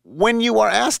 When you are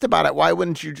asked about it, why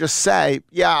wouldn't you just say,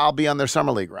 yeah, I'll be on their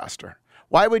Summer League roster?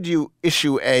 Why would you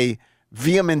issue a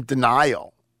vehement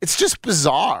denial? It's just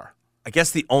bizarre. I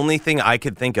guess the only thing I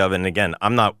could think of, and again, I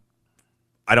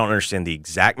don't understand the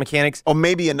exact mechanics. Or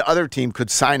maybe another team could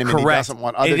sign him. Correct. And he doesn't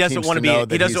want other teams to know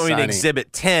that he doesn't he's want to be an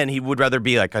Exhibit 10. He would rather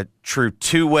be like a true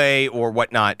two-way or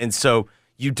whatnot. And so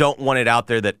you don't want it out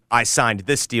there that I signed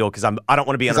this deal because I don't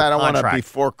want to be under contract. I don't want to be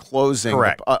foreclosing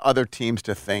other teams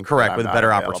to think. Correct, with a better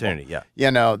available. Opportunity, yeah.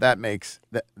 You know, that makes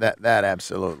that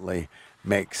absolutely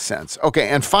makes sense. Okay,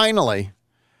 and finally,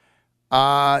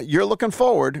 you're looking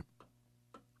forward,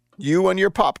 you and your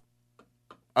pup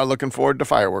are looking forward to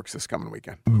fireworks this coming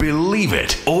weekend. Believe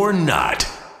it or not.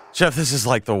 Geoff, this is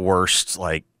like the worst,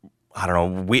 I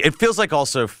don't know. It feels like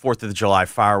also 4th of July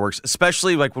fireworks,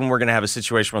 especially like when we're going to have a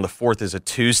situation where the 4th is a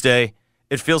Tuesday.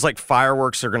 It feels like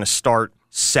fireworks are going to start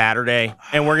Saturday,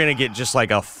 and we're going to get just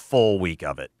like a full week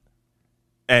of it.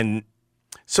 And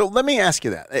so let me ask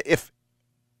you that.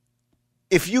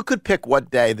 If you could pick what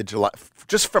day the July,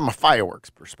 just from a fireworks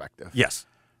perspective. Yes.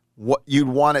 What you'd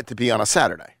want it to be on a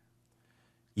Saturday.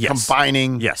 Yes.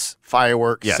 Combining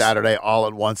fireworks Saturday all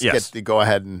at once. Yes. Get to go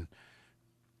ahead and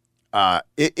I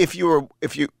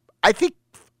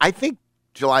think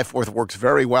July 4th works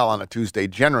very well on a Tuesday,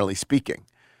 generally speaking.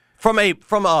 From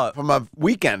a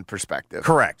weekend perspective.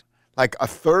 Correct. Like a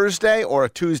Thursday or a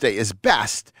Tuesday is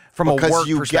best from a work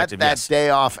you perspective, get that day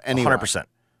off anyway. 100%.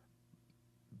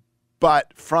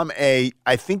 But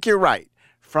I think you're right.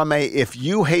 If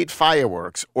you hate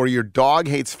fireworks or your dog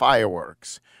hates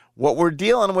fireworks, what we're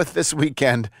dealing with this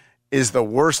weekend is the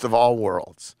worst of all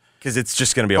worlds. Because it's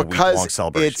just going to be a week-long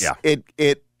celebration.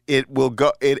 It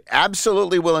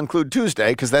absolutely will include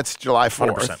Tuesday because that's July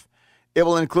 4th. 100%. It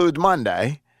will include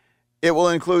Monday. It will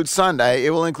include Sunday. It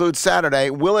will include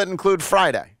Saturday. Will it include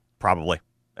Friday? Probably.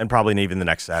 And probably even the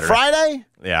next Saturday. Friday?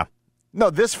 Yeah. No,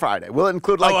 this Friday. Will it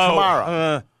include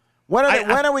tomorrow? When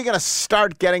are we going to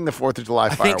start getting the 4th of July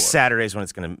fireworks? I think Saturday's when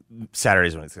it's going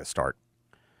to start.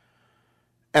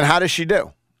 And how does she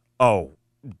do? Oh,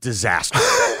 disaster.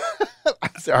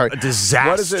 I'm sorry. A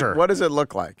disaster. What does it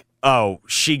look like? Oh,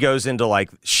 she goes into Can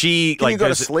you go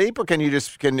to sleep, or can you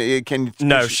just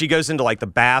No, she goes into like the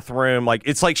bathroom. Like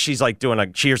it's like she's like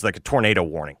she hears like a tornado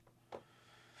warning.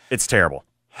 It's terrible.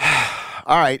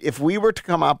 All right, if we were to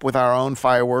come up with our own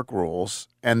firework rules,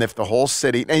 and if the whole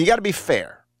city, and you got to be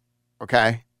fair,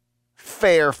 okay?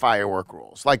 Fair firework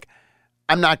rules. Like,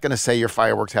 I'm not going to say your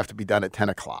fireworks have to be done at 10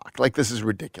 o'clock. Like, this is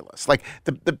ridiculous. Like,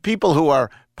 the people who are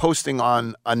posting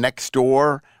on a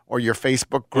Nextdoor or your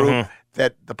Facebook group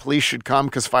that the police should come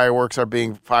because fireworks are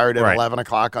being fired at 11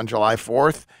 o'clock on July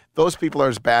 4th, those people are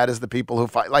as bad as the people who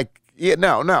fight. Like,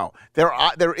 no.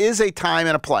 There is a time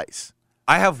and a place.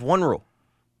 I have one rule.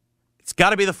 It's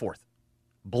got to be the 4th.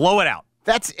 Blow it out.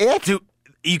 That's it?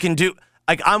 You can do,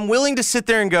 like, I'm willing to sit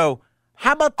there and go,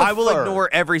 how about the 3rd? I will ignore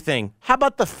everything. How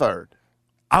about the 3rd?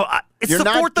 It's the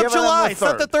 4th of July. It's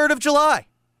not the 3rd of July.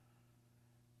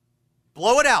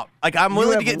 Blow it out. Like, I'm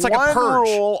willing to get, it's like a purge. One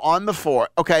rule on the 4th.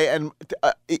 Okay, and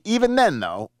even then,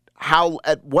 though,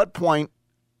 at what point,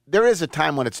 there is a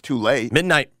time when it's too late.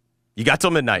 Midnight. You got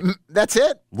till midnight. That's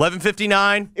it.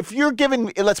 11:59. If you're giving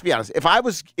me, let's be honest,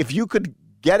 if you could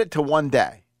get it to one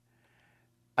day,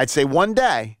 I'd say one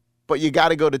day, but you got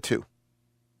to go to 2.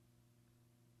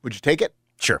 Would you take it?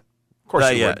 Sure. Of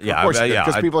course you would. Yeah, of course you would,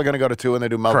 because people are going to go to 2 and they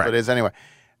do multiple days anyway.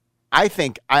 I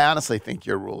honestly think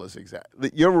your rule is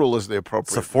your rule is the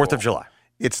appropriate. It's the 4th of July.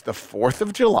 It's the 4th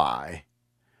of July.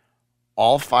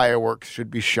 All fireworks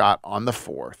should be shot on the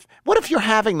 4th. What if you're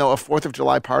having, though, a 4th of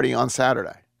July party on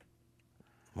Saturday?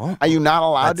 Well, are you not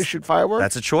allowed to shoot fireworks?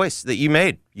 That's a choice that you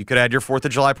made. You could have your 4th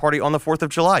of July party on the 4th of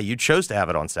July. You chose to have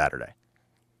it on Saturday.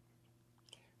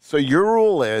 So your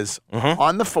rule is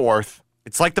on the 4th.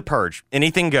 It's like the purge.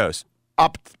 Anything goes.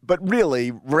 but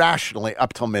really, rationally,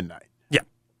 up till midnight. Yeah.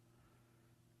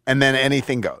 And then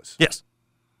anything goes. Yes.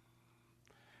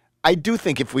 I do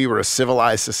think if we were a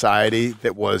civilized society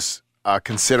that was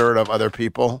considerate of other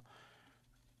people,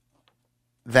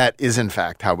 that is, in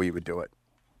fact, how we would do it.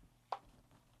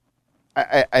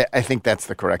 I think that's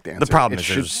the correct answer. The problem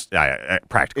is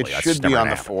practically. It should be on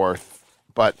the 4th.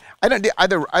 But I don't.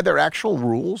 Are there actual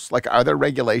rules? Like, are there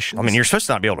regulations? I mean, you're supposed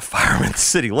to not be able to fire them in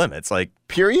city limits. Like,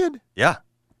 period. Yeah.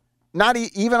 Not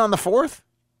even on the 4th.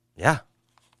 Yeah.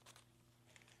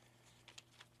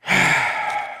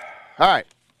 All right.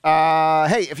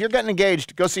 Hey, if you're getting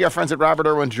engaged, go see our friends at Robert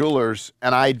Irwin Jewelers,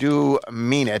 and I do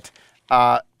mean it.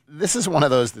 This is one of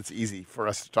those that's easy for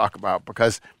us to talk about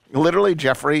because literally,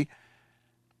 Jeffrey,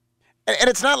 and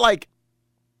it's not like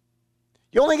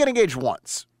you only get engaged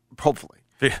once, hopefully.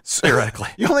 Theoretically.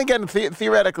 You only get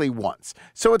theoretically once.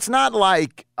 So it's not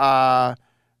like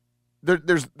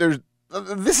there's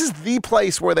this is the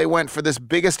place where they went for this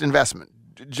biggest investment.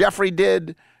 Jeffrey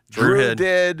did, Drew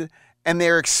did, and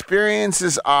their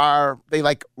experiences they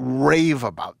like rave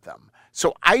about them.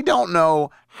 So I don't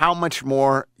know how much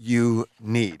more you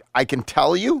need. I can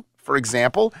tell you, for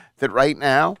example, that right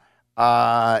now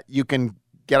you can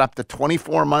get up to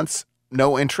 24 months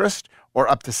no interest or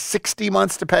up to 60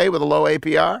 months to pay with a low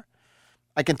APR.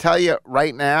 I can tell you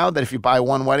right now that if you buy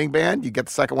one wedding band, you get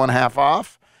the second one half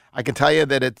off. I can tell you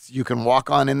that you can walk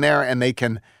on in there and they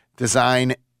can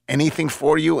design anything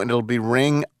for you and it'll be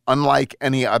ring unlike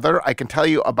any other. I can tell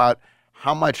you about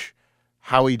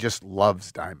how he just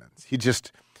loves diamonds.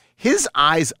 His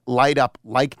eyes light up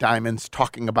like diamonds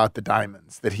talking about the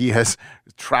diamonds that he has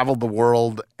traveled the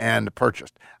world and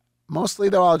purchased. Mostly,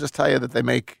 though, I'll just tell you that they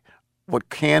make what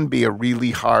can be a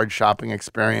really hard shopping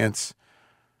experience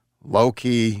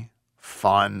low-key,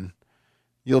 fun.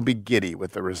 You'll be giddy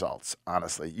with the results,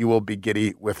 honestly. You will be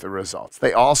giddy with the results.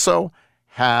 They also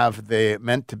have the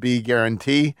meant-to-be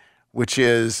guarantee, which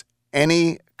is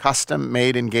any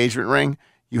custom-made engagement ring,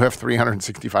 you have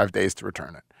 365 days to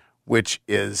return it, which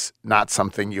is not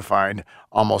something you find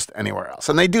almost anywhere else.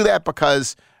 And they do that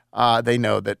because they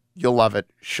know that you'll love it,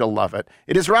 she'll love it.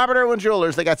 It is Robert Irwin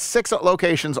Jewelers. They got 6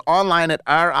 locations online at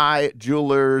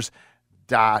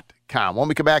rijewelers.com. When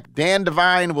we come back, Dan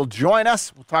Devine will join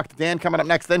us. We'll talk to Dan coming up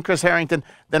next, then Chris Harrington,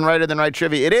 then Writer Than Right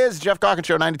Trivia. It is Geoff Calkins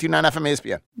Show, 92.9 FM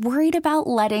ESPN. Worried about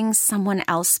letting someone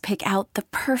else pick out the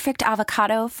perfect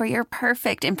avocado for your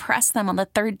perfect impress them on the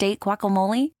third date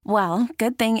guacamole? Well,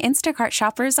 good thing Instacart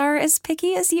shoppers are as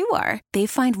picky as you are. They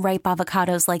find ripe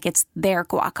avocados like it's their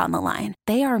guac on the line.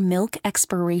 They are milk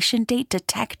expiration date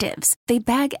detectives. They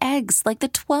bag eggs like the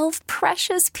 12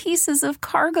 precious pieces of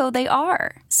cargo they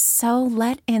are. So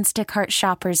let Instacart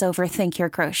shoppers overthink your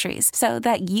groceries so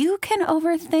that you can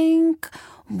overthink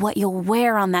what you'll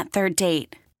wear on that third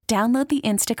date. Download the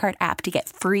Instacart app to get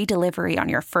free delivery on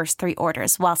your first 3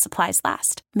 orders while supplies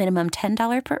last. Minimum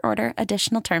 $10 per order.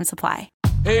 Additional terms apply.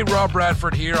 Hey, Rob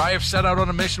Bradford here. I have set out on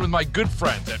a mission with my good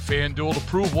friends at FanDuel to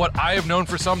prove what I have known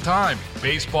for some time.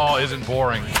 Baseball isn't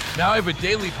boring. Now I have a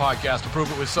daily podcast to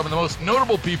prove it with some of the most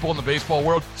notable people in the baseball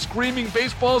world, screaming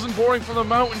baseball isn't boring from the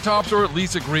mountaintops or at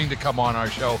least agreeing to come on our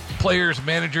show. Players,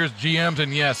 managers, GMs,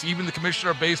 and yes, even the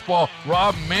commissioner of baseball,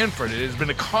 Rob Manfred. It has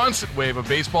been a constant wave of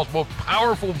baseball's most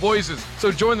powerful voices.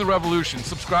 So join the revolution.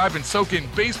 Subscribe and soak in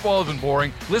Baseball Isn't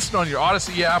Boring. Listen on your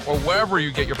Odyssey app or wherever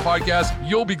you get your podcast.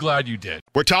 You'll be glad you did.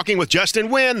 We're talking with Justin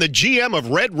Wynn, the GM of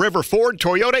Red River Ford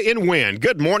Toyota in Wynn.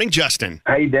 Good morning, Justin.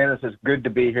 Hey, Dennis. It's good to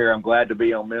be here. I'm glad to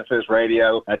be on Memphis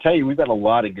Radio. I tell you, we've got a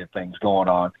lot of good things going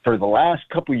on. For the last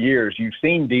couple of years, you've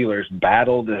seen dealers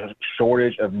battle the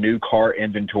shortage of new car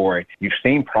inventory. You've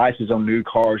seen prices on new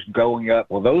cars going up.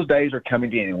 Well, those days are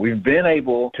coming in. We've been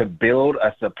able to build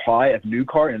a supply of new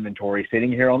car inventory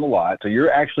sitting here on the lot. So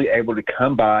you're actually able to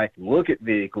come by, look at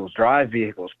vehicles, drive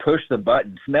vehicles, push the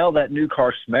button, smell that new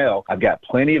car smell. I've got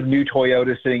plenty of new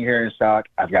Toyotas sitting here in stock.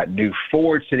 I've got new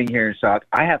Fords sitting here in stock.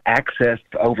 I have access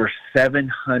to over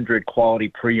 700 quality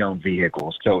pre-owned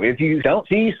vehicles. So if you don't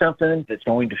see something that's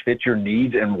going to fit your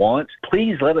needs and wants,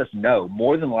 please let us know.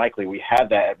 More than likely, we have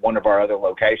that at one of our other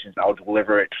locations. I'll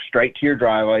deliver it straight to your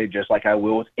driveway, just like I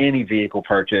will with any vehicle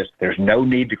purchase. There's no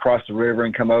need to cross the river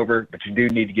and come over, but you do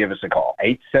need to give us a call.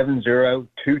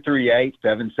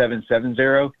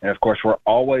 870-238-7770. And of course, we're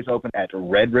always open at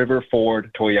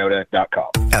redriverfordtoyota.com.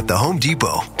 At the Home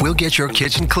Depot, we'll get your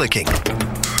kitchen clicking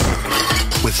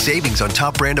with savings on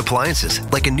top brand appliances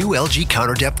like a new LG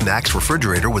CounterDepth Max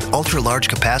refrigerator with ultra-large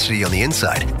capacity on the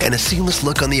inside and a seamless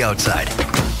look on the outside.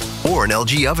 Or an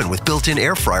LG oven with built-in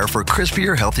air fryer for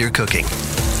crispier, healthier cooking.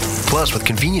 Plus, with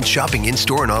convenient shopping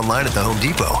in-store and online at the Home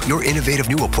Depot, your innovative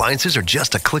new appliances are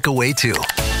just a click away, too.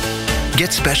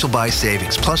 Get special buy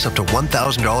savings plus up to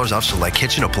 $1,000 off select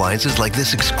kitchen appliances like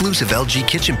this exclusive LG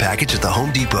kitchen package at the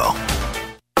Home Depot.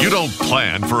 You don't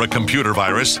plan for a computer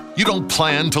virus. You don't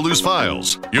plan to lose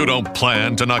files. You don't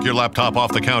plan to knock your laptop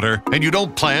off the counter. And you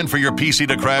don't plan for your PC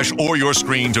to crash or your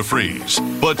screen to freeze.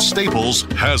 But Staples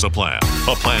has a plan.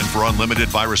 A plan for unlimited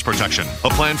virus protection. A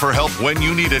plan for help when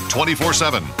you need it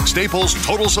 24/7. Staples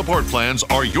Total Support Plans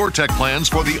are your tech plans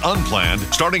for the unplanned,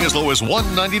 starting as low as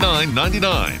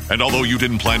 $199.99. And although you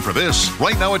didn't plan for this,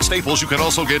 right now at Staples you can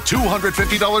also get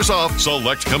 $250 off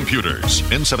select computers.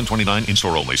 N729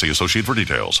 in-store only. See associate for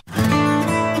details.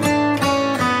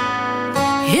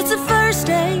 It's the first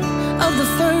day of the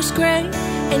first grade,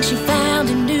 and she found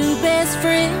a new best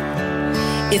friend.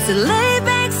 It's a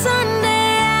laid-back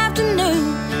Sunday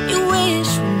afternoon you wish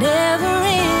would never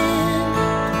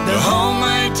end. The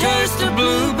homemade taste of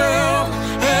Bluebell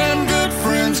and good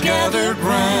friends gathered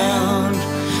round.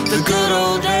 The good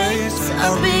old days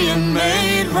are being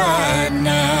made right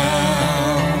now.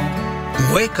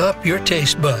 Wake up your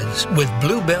taste buds with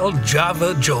Bluebell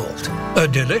Java Jolt, a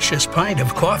delicious pint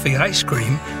of coffee ice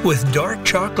cream with dark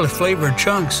chocolate-flavored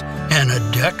chunks and a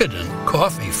decadent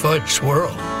coffee fudge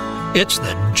swirl. It's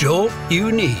the jolt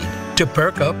you need to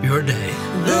perk up your day.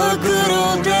 The good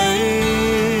old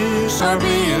days are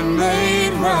being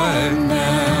made right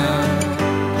now.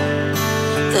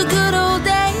 The good old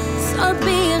days are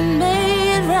being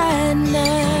made right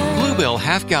now. Bluebell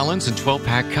half gallons and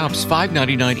 12-pack cups,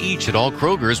 $5.99 each at all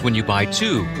Kroger's when you buy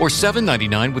two, or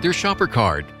 $7.99 with your shopper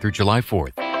card through July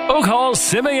 4th. Oak Hall's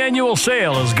semi-annual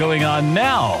sale is going on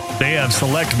now. They have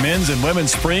select men's and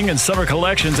women's spring and summer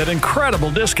collections at incredible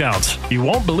discounts. You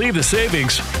won't believe the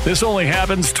savings. This only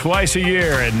happens twice a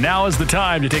year, and now is the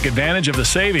time to take advantage of the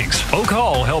savings. Oak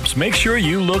Hall helps make sure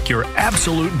you look your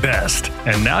absolute best.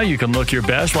 And now you can look your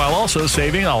best while also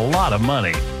saving a lot of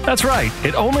money. That's right,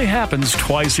 it only happens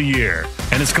twice a year,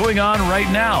 and it's going on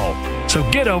right now. So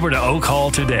get over to Oak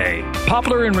Hall today,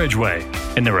 Poplar and Ridgeway,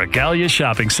 in the Regalia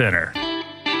Shopping Center.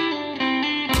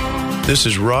 This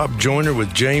is Rob Joyner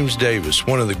with James Davis,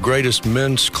 one of the greatest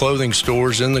men's clothing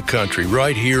stores in the country,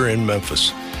 right here in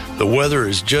Memphis. The weather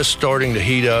is just starting to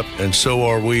heat up, and so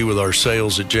are we with our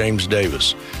sales at James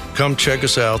Davis. Come check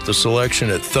us out, the selection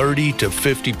at 30 to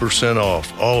 50%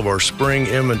 off. All of our spring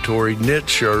inventory, knit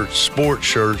shirts, sport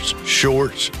shirts,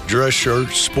 shorts, dress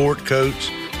shirts, sport coats.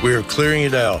 We are clearing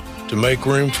it out to make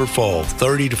room for fall,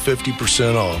 30 to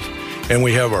 50% off. And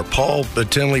we have our Paul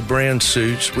Batinley brand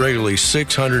suits, regularly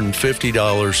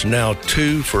 $650, now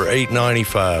 2 for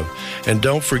 $895. And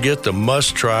don't forget the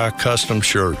must-try custom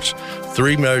shirts.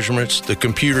 3 measurements, the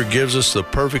computer gives us the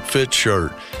perfect fit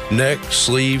shirt. Neck,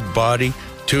 sleeve, body.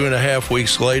 2.5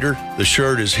 weeks later, the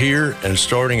shirt is here, and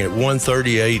starting at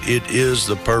 $138, it is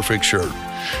the perfect shirt.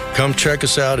 Come check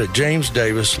us out at James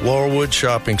Davis, Laurelwood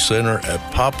Shopping Center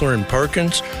at Poplar and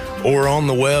Perkins, or on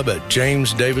the web at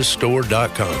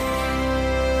jamesdavisstore.com.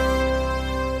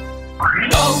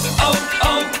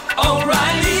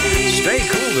 O'Reilly. Stay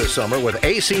cool this summer with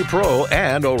AC Pro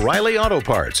and O'Reilly Auto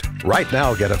Parts. Right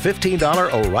now, get a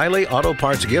 $15 O'Reilly Auto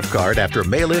Parts gift card after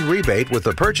mail-in rebate with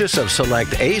the purchase of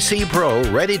select AC Pro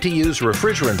ready-to-use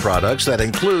refrigerant products that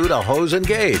include a hose and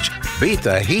gauge. Beat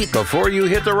the heat before you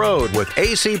hit the road with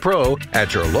AC Pro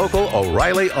at your local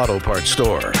O'Reilly Auto Parts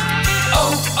store.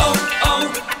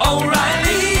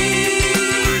 O'Reilly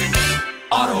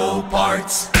Auto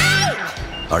Parts.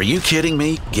 Are you kidding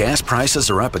me? Gas prices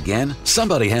are up again?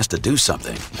 Somebody has to do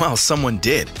something. Well, someone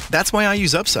did. That's why I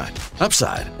use Upside.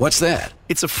 Upside? What's that?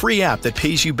 It's a free app that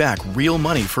pays you back real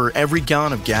money for every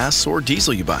gallon of gas or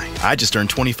diesel you buy. I just earned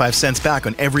 25 cents back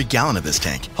on every gallon of this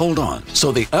tank. Hold on.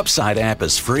 So the Upside app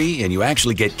is free and you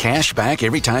actually get cash back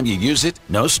every time you use it?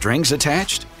 No strings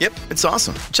attached? Yep, it's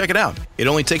awesome. Check it out. It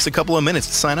only takes a couple of minutes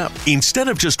to sign up. Instead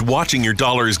of just watching your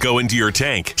dollars go into your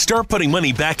tank, start putting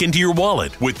money back into your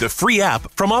wallet with the free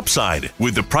app from Upside.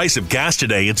 With the price of gas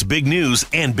today, it's big news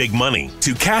and big money.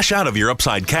 To cash out of your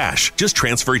Upside cash, just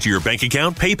transfer it to your bank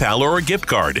account, PayPal, or a gift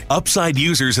card. Upside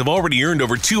users have already earned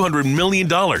over $200 million.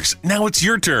 Now it's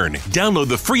your turn. Download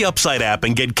the free Upside app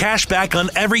and get cash back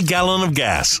on every gallon of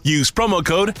gas. Use promo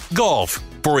code GOLF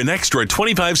for an extra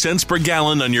 25 cents per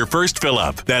gallon on your first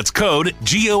fill-up. That's code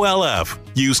GOLF.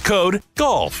 Use code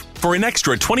GOLF for an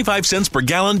extra 25 cents per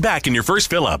gallon back in your first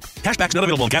fill-up. Cashback's not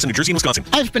available in gas in New Jersey and Wisconsin.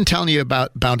 I've been telling you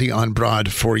about Bounty on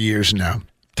Broad for years now.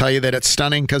 Tell you that it's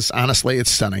stunning because, honestly, it's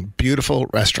stunning. Beautiful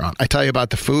restaurant. I tell you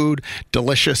about the food,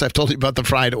 delicious. I've told you about the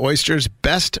fried oysters.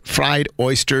 Best fried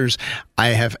oysters I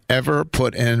have ever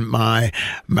put in my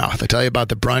mouth. I tell you about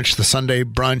the brunch. The Sunday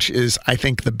brunch is, I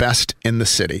think, the best in the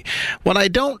city. What I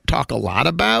don't talk a lot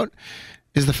about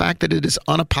is the fact that it is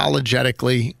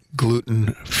unapologetically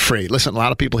gluten-free. Listen, a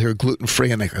lot of people hear gluten-free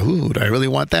and they go, ooh, do I really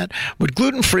want that? What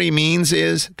gluten-free means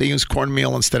is they use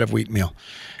cornmeal instead of wheat meal.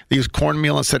 They use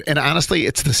cornmeal instead. And honestly,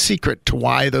 it's the secret to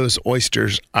why those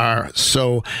oysters are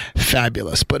so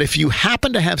fabulous. But if you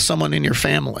happen to have someone in your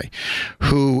family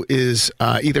who is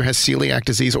either has celiac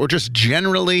disease or just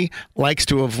generally likes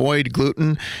to avoid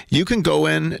gluten, you can go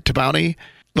in to Bounty,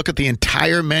 look at the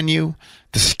entire menu,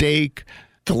 the steak,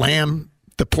 the lamb,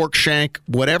 the pork shank,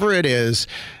 whatever it is,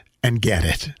 and get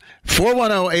it.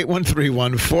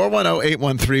 410-8131,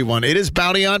 410-8131. It is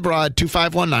Bounty on Broad,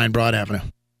 2519 Broad Avenue.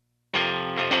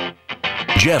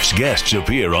 Geoff's guests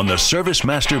appear on the Service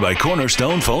Master by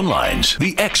Cornerstone phone lines.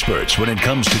 The experts when it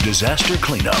comes to disaster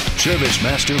cleanup. Service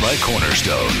Master by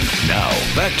Cornerstone. Now,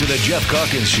 back to the Geoff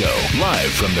Calkins Show,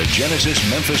 live from the Genesis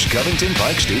Memphis Covington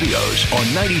Pike Studios on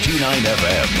 92.9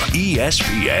 FM,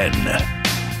 ESPN.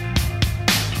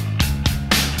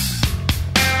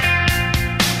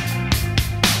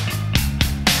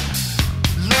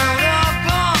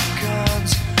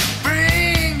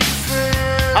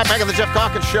 Hi, back at the Geoff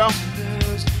Calkins Show.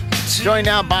 Joined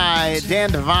now by Dan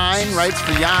Devine, writes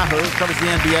for Yahoo, covers the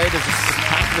NBA, does a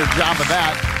spectacular job of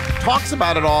that. Talks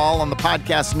about it all on the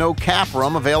podcast No Cap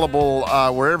Room, available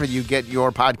wherever you get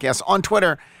your podcasts. On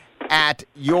Twitter, at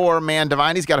Your Man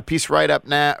Devine. He's got a piece right up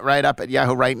at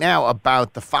Yahoo right now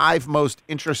about the 5 most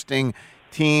interesting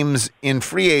teams in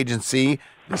free agency,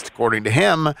 at least according to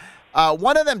him.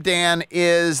 One of them, Dan,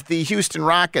 is the Houston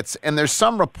Rockets, and there's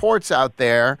some reports out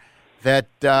there that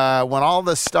when all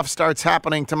this stuff starts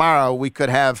happening tomorrow, we could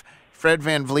have Fred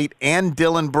VanVleet and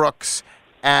Dillon Brooks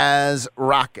as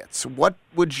Rockets. What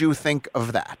would you think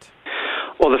of that?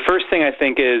 Well, the first thing I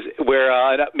think is we're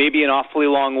maybe an awfully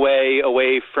long way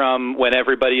away from when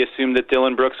everybody assumed that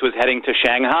Dillon Brooks was heading to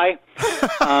Shanghai.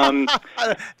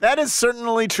 That is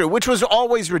certainly true, which was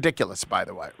always ridiculous, by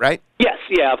the way, right? Yes,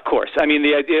 yeah, of course. I mean,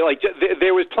 the idea,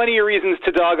 there was plenty of reasons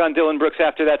to dog on Dillon Brooks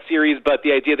after that series, but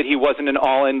the idea that he wasn't an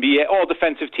all-NBA,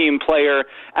 all-defensive team player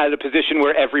at a position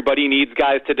where everybody needs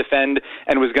guys to defend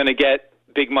and was going to get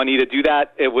big money to do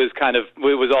that, it was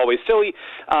always silly.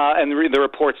 And the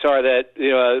reports are that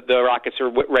the Rockets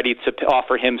are ready to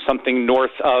offer him something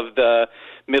north of the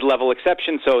mid-level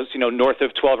exception, so north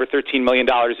of $12 or $13 million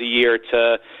a year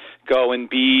to go and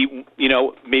be,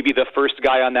 maybe the first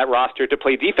guy on that roster to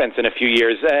play defense in a few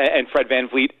years. And Fred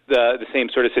VanVleet, the same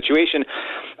sort of situation.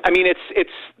 I mean,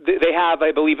 they have,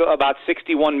 I believe, about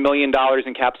 $61 million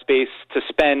in cap space to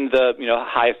spend, the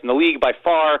highest in the league by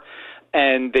far.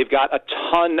 And they've got a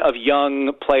ton of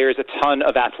young players, a ton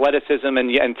of athleticism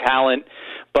and talent,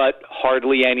 but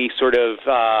hardly any sort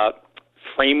of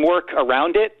framework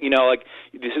around it.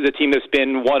 This is a team that's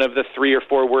been one of the 3 or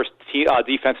 4 worst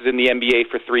defenses in the NBA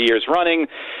for 3 years running.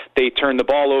 They turn the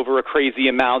ball over a crazy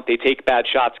amount. They take bad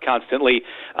shots constantly.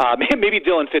 Maybe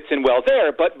Dillon fits in well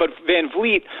there, but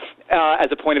VanVleet as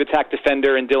a point-of-attack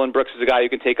defender, and Dillon Brooks is a guy who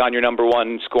can take on your number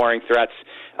one scoring threats,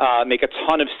 make a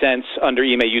ton of sense under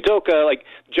Ime Udoka.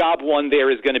 Job one there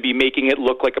is going to be making it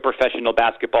look like a professional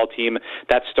basketball team.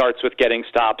 That starts with getting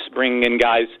stops, bringing in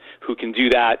guys who can do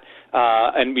that,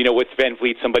 and with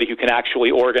VanVleet, somebody who can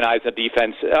actually organize a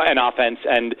defense, an offense,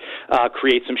 and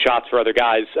create some shots for other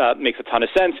guys makes a ton of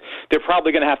sense. They're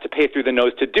probably going to have to pay through the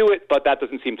nose to do it, but that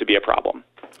doesn't seem to be a problem.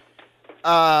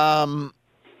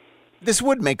 This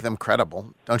would make them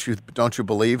credible, don't you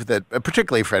believe that?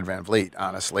 Particularly Fred VanVleet,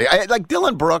 honestly. Like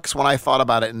Dillon Brooks, when I thought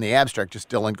about it in the abstract, just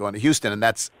Dillon going to Houston, and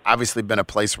that's obviously been a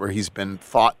place where he's been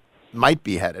thought might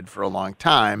be headed for a long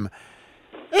time.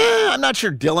 I'm not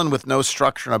sure Dillon with no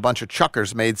structure and a bunch of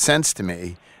chuckers made sense to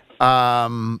me.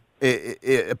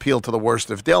 It appealed to the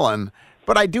worst of Dillon,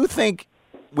 but I do think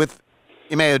with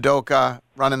Ime Udoka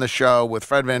running the show, with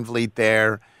Fred VanVleet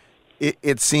there,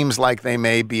 it seems like they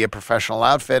may be a professional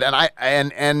outfit,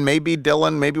 and maybe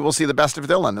Dillon, maybe we'll see the best of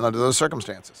Dillon under those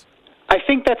circumstances. I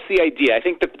think that's the idea. I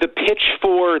think the pitch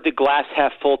for the glass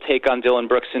half full take on Dillon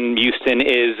Brooks in Houston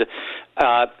is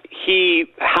he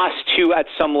has to, at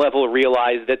some level,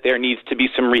 realize that there needs to be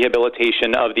some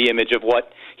rehabilitation of the image of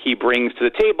what he brings to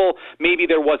the table. Maybe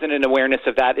there wasn't an awareness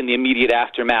of that in the immediate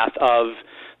aftermath of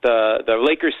the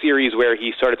Lakers series, where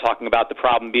he started talking about the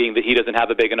problem being that he doesn't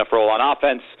have a big enough role on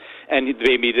offense, and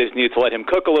maybe just needed to let him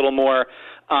cook a little more.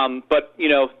 But,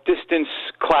 distance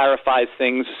clarifies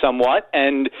things somewhat,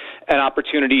 and an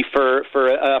opportunity for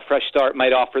a fresh start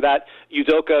might offer that.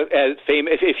 Udoka,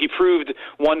 if he proved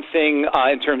one thing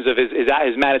in terms of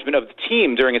his management of the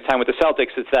team during his time with the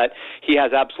Celtics, it's that he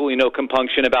has absolutely no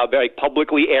compunction about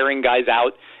publicly airing guys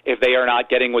out if they are not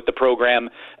getting with the program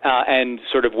and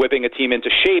sort of whipping a team into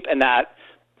shape, and that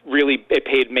really it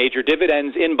paid major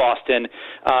dividends in Boston.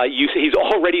 He's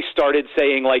already started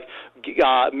saying, like,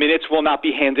 minutes will not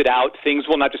be handed out. Things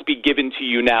will not just be given to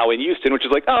you now in Houston, which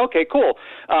is like, oh, okay, cool.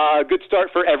 Good start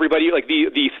for everybody. Like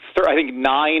I think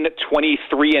 9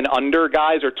 23 and under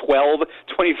guys, or 12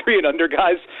 23 and under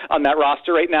guys on that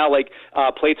roster right now. Like,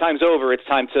 playtime's over. It's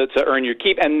time to earn your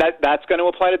keep. And that's going to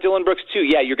apply to Dillon Brooks too.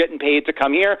 Yeah, you're getting paid to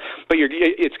come here, but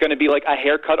it's going to be like a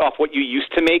haircut off what you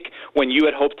used to make when you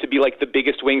had hoped to be like the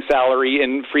biggest wing salary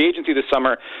in free agency this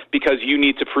summer, because you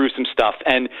need to prove some stuff.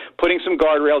 And putting some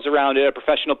guardrails around it, a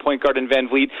professional point guard in Van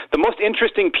Vliet. The most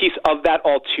interesting piece of that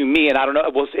all to me, and I don't know,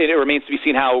 it remains to be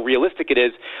seen how realistic it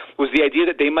is, was the idea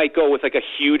that they might go with like a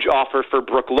huge offer for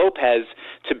Brook Lopez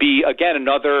to be, again,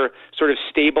 another sort of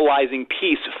stabilizing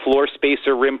piece, floor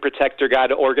spacer, rim protector guy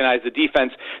to organize the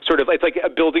defense. Sort of, it's like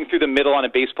building through the middle on a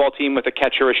baseball team with a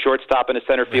catcher, a shortstop, and a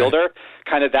center fielder.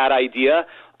 Kind of that idea.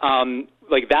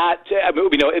 Like that,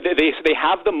 they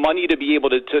have the money to be able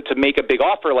to make a big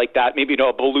offer like that. Maybe,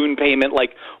 a balloon payment,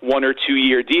 like 1 or 2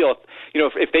 year deal.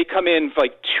 If they come in for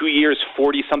like 2 years,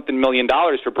 $40-something million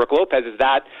for Brook Lopez, is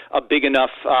that a big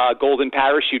enough golden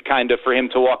parachute kind of for him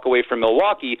to walk away from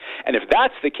Milwaukee? And if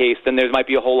that's the case, then there might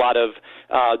be a whole lot of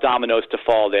dominoes to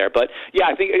fall there. But yeah,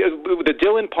 I think the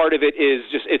Dillon part of it is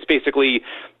just, it's basically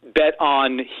bet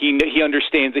on he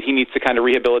understands that he needs to kind of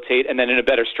rehabilitate, and then in a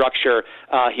better structure,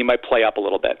 he might play up a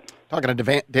little bit. Talking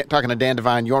to Dan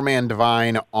Devine, your man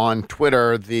Devine on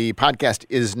Twitter. The podcast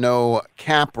is No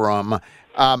Cap Room.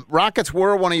 Rockets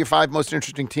were one of your 5 most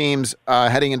interesting teams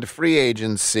heading into free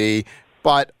agency,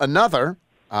 but another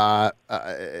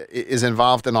is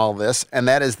involved in all this, and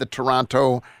that is the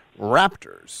Toronto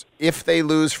Raptors. If they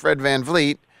lose Fred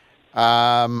VanVleet,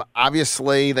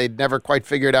 obviously they'd never quite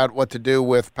figured out what to do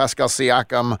with Pascal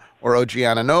Siakam or OG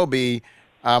Anunoby.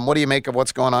 What do you make of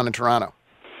what's going on in Toronto?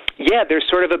 Yeah, there's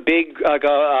sort of a big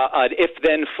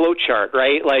if-then flow chart,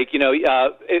 right? Like,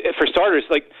 for starters,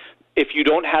 like, if you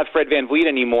don't have Fred VanVleet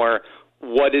anymore,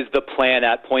 what is the plan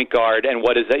at point guard, and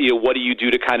what is that? What do you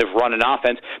do to kind of run an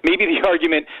offense? Maybe the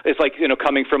argument is like,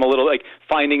 coming from a little like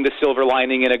finding the silver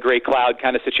lining in a gray cloud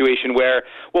kind of situation where,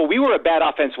 well, we were a bad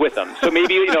offense with them, so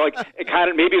maybe like it kind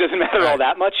of maybe it doesn't matter all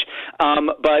that much.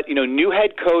 But new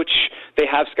head coach, they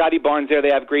have Scotty Barnes there,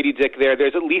 they have Grady Dick there.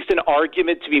 There's at least an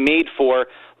argument to be made for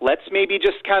let's maybe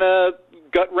just kind of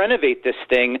gut renovate this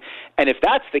thing. And if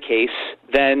that's the case,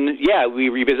 then yeah, we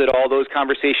revisit all those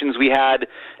conversations we had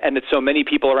and that so many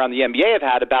people around the NBA have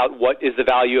had about what is the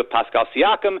value of Pascal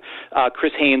Siakam.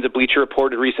 Chris Haynes, a Bleacher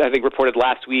Report, reported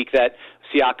last week that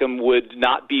Siakam would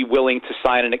not be willing to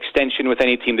sign an extension with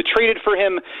any team that traded for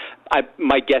him.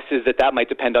 My guess is that might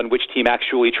depend on which team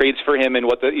actually trades for him and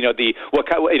what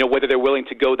whether they're willing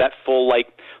to go that full like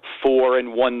 4 and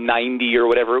 190 or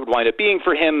whatever it would wind up being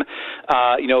for him.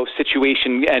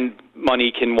 Situation and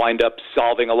money can wind up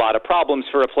solving a lot of problems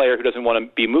for a player who doesn't want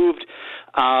to be moved.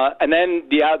 And then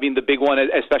the big one,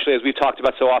 especially as we've talked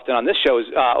about so often on this show, is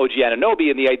OG Anunoby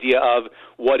and the idea of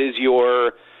what is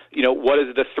your what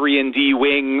is the 3-and-D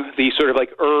wing, the sort of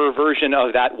like version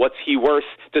of that? What's he worth?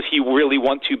 Does he really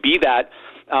want to be that?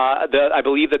 I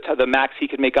believe that the max he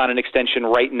could make on an extension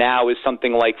right now is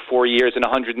something like 4 years and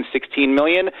 $116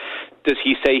 million. Does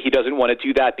he say he doesn't want to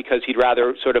do that because he'd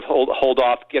rather sort of hold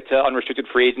off, get to unrestricted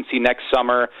free agency next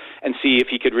summer, and see if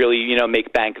he could really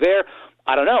make bank there?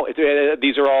 I don't know.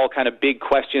 These are all kind of big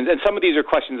questions, and some of these are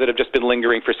questions that have just been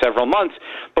lingering for several months.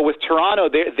 But with Toronto,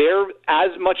 they're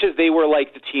as much as they were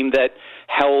like the team that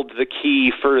held the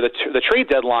key for the trade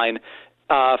deadline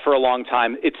for a long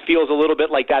time, it feels a little bit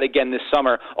like that again this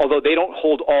summer, although they don't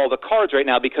hold all the cards right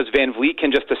now because VanVleet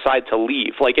can just decide to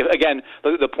leave. Like, again,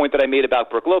 the point that I made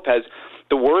about Brook Lopez,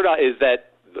 the word is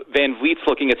that VanVleet's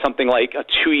looking at something like a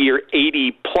 2-year,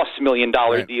 $80+ million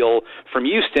deal from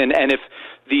Houston, and if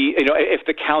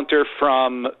the counter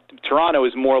from Toronto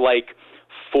is more like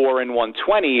 4 and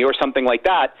 120 or something like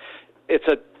that, it's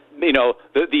the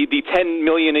 $10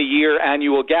 million a year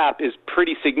annual gap is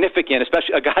pretty significant,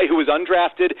 especially a guy who was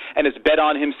undrafted and has bet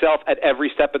on himself at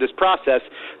every step of this process.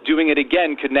 Doing it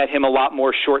again could net him a lot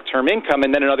more short-term income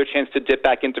and then another chance to dip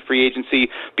back into free agency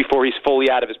before he's fully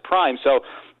out of his prime. So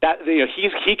that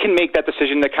he can make that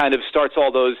decision that kind of starts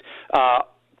all those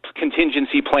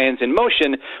contingency plans in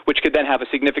motion, which could then have a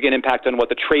significant impact on what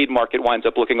the trade market winds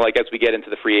up looking like as we get into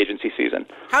the free agency season.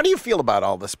 How do you feel about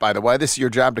all this, by the way? This is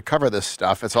your job to cover this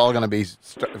stuff. It's all going to be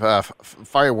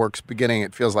fireworks beginning,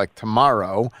 it feels like,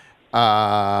 tomorrow.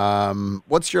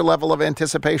 What's your level of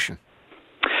anticipation?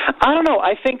 I don't know.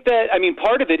 I think that,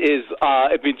 part of it is,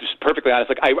 just perfectly honest,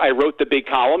 like I wrote the big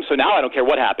column, so now I don't care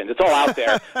what happens. It's all out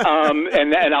there.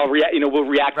 And I'll we'll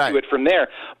react to it from there.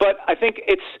 But I think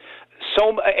it's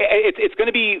it's going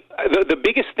to be the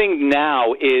biggest thing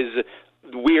now is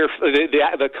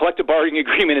the collective bargaining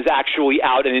agreement is actually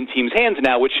out and in teams' hands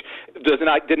now, which did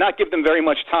not give them very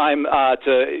much time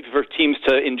for teams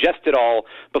to ingest it all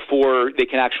before they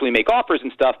can actually make offers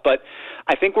and stuff. But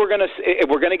I think we're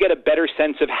gonna get a better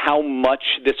sense of how much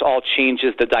this all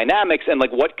changes the dynamics and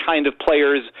like what kind of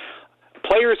players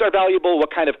are valuable,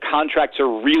 what kind of contracts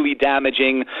are really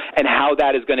damaging, and how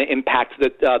that is going to impact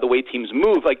the way teams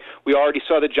move. Like we already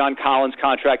saw the John Collins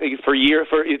contract for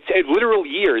literal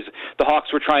years. The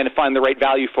Hawks were trying to find the right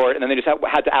value for it, and then they just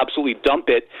had to absolutely dump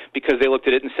it because they looked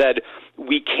at it and said,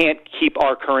 we can't keep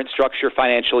our current structure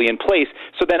financially in place.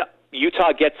 So then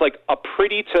Utah gets like a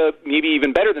pretty to maybe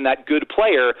even better than that good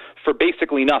player for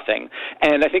basically nothing.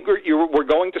 And I think we're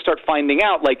going to start finding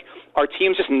out, like, are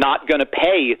teams just not going to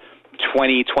pay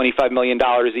 $20-25 million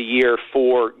a year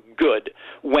for good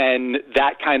when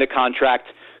that kind of contract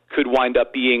could wind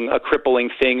up being a crippling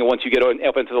thing once you get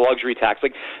up into the luxury tax.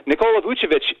 Like Nikola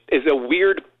Vucevic is a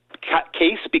weird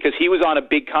case because he was on a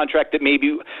big contract that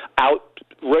maybe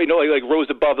rose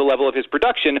above the level of his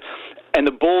production, and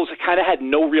the Bulls kind of had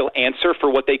no real answer for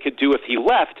what they could do if he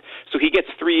left. So he gets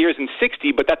 3 years and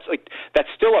 $60, but that's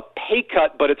still a pay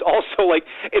cut, but it's also like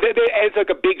it's like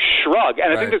a big shrug.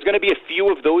 And I think there's going to be a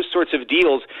few of those sorts of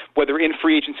deals, whether in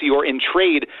free agency or in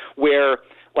trade, where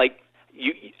like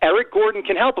Eric Gordon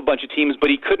can help a bunch of teams, but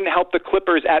he couldn't help the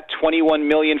Clippers at $21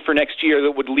 million for next year.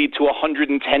 That would lead to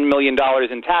 $110 million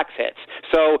in tax hits.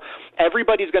 So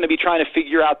everybody's going to be trying to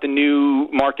figure out the new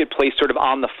marketplace sort of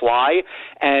on the fly,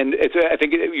 and I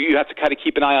think you have to kind of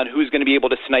keep an eye on who's going to be able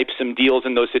to snipe some deals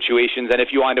in those situations. And if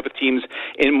you wind up with teams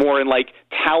in like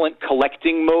talent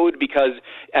collecting mode, because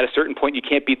at a certain point you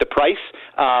can't beat the price,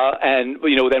 and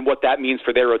then what that means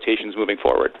for their rotations moving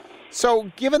forward. So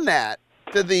given that,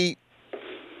 did the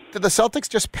Celtics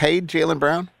just pay Jaylen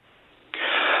Brown?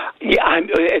 Yeah,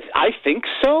 I think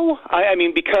so. I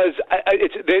mean, because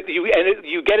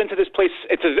you get into this place.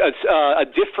 It's a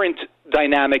different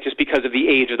dynamic just because of the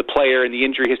age of the player and the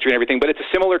injury history and everything. But it's a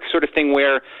similar sort of thing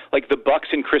where, like the Bucks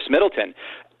and Chris Middleton,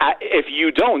 if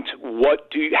you don't,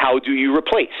 how do you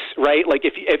replace, right? Like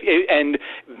and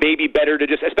maybe better to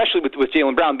just, especially with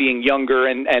Jaylen Brown being younger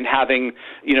and having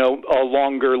a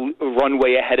longer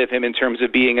runway ahead of him in terms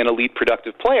of being an elite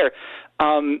productive player.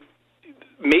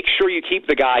 Make sure you keep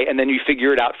the guy, and then you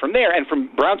figure it out from there. And from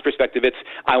Brown's perspective, it's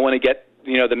I want to get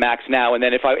the max now, and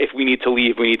then if we need to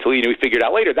leave, we need to leave. We figure it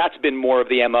out later. That's been more of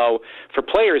the MO for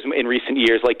players in recent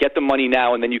years. Like get the money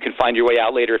now, and then you can find your way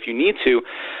out later if you need to.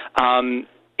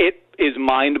 It is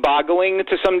mind-boggling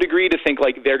to some degree to think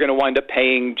like they're going to wind up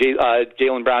paying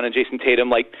Jaylen Brown and Jason Tatum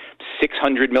like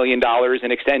 $600 million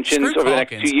in extensions over the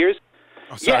next 2 years.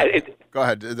 Oh, sorry. Yeah, go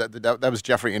ahead. That was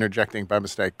Jeffrey interjecting by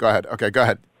mistake. Go ahead. Okay, go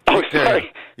ahead. Oh,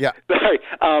 sorry. Yeah. Sorry.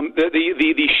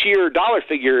 The sheer dollar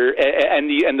figure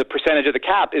and the percentage of the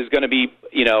cap is going to be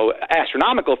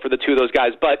astronomical for the two of those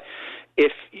guys. But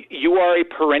if you are a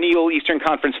perennial Eastern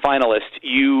Conference finalist,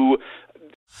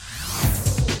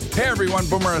 Hey everyone,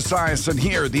 Boomer Esiason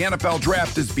here. The NFL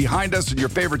Draft is behind us and your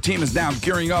favorite team is now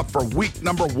gearing up for week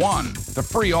number 1. The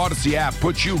free Odyssey app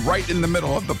puts you right in the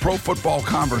middle of the pro football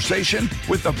conversation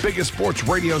with the biggest sports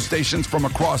radio stations from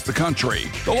across the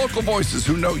country. The local voices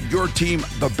who know your team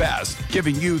the best,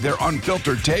 giving you their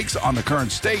unfiltered takes on the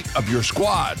current state of your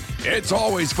squad. It's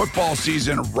always football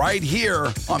season right here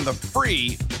on the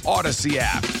free Odyssey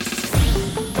app.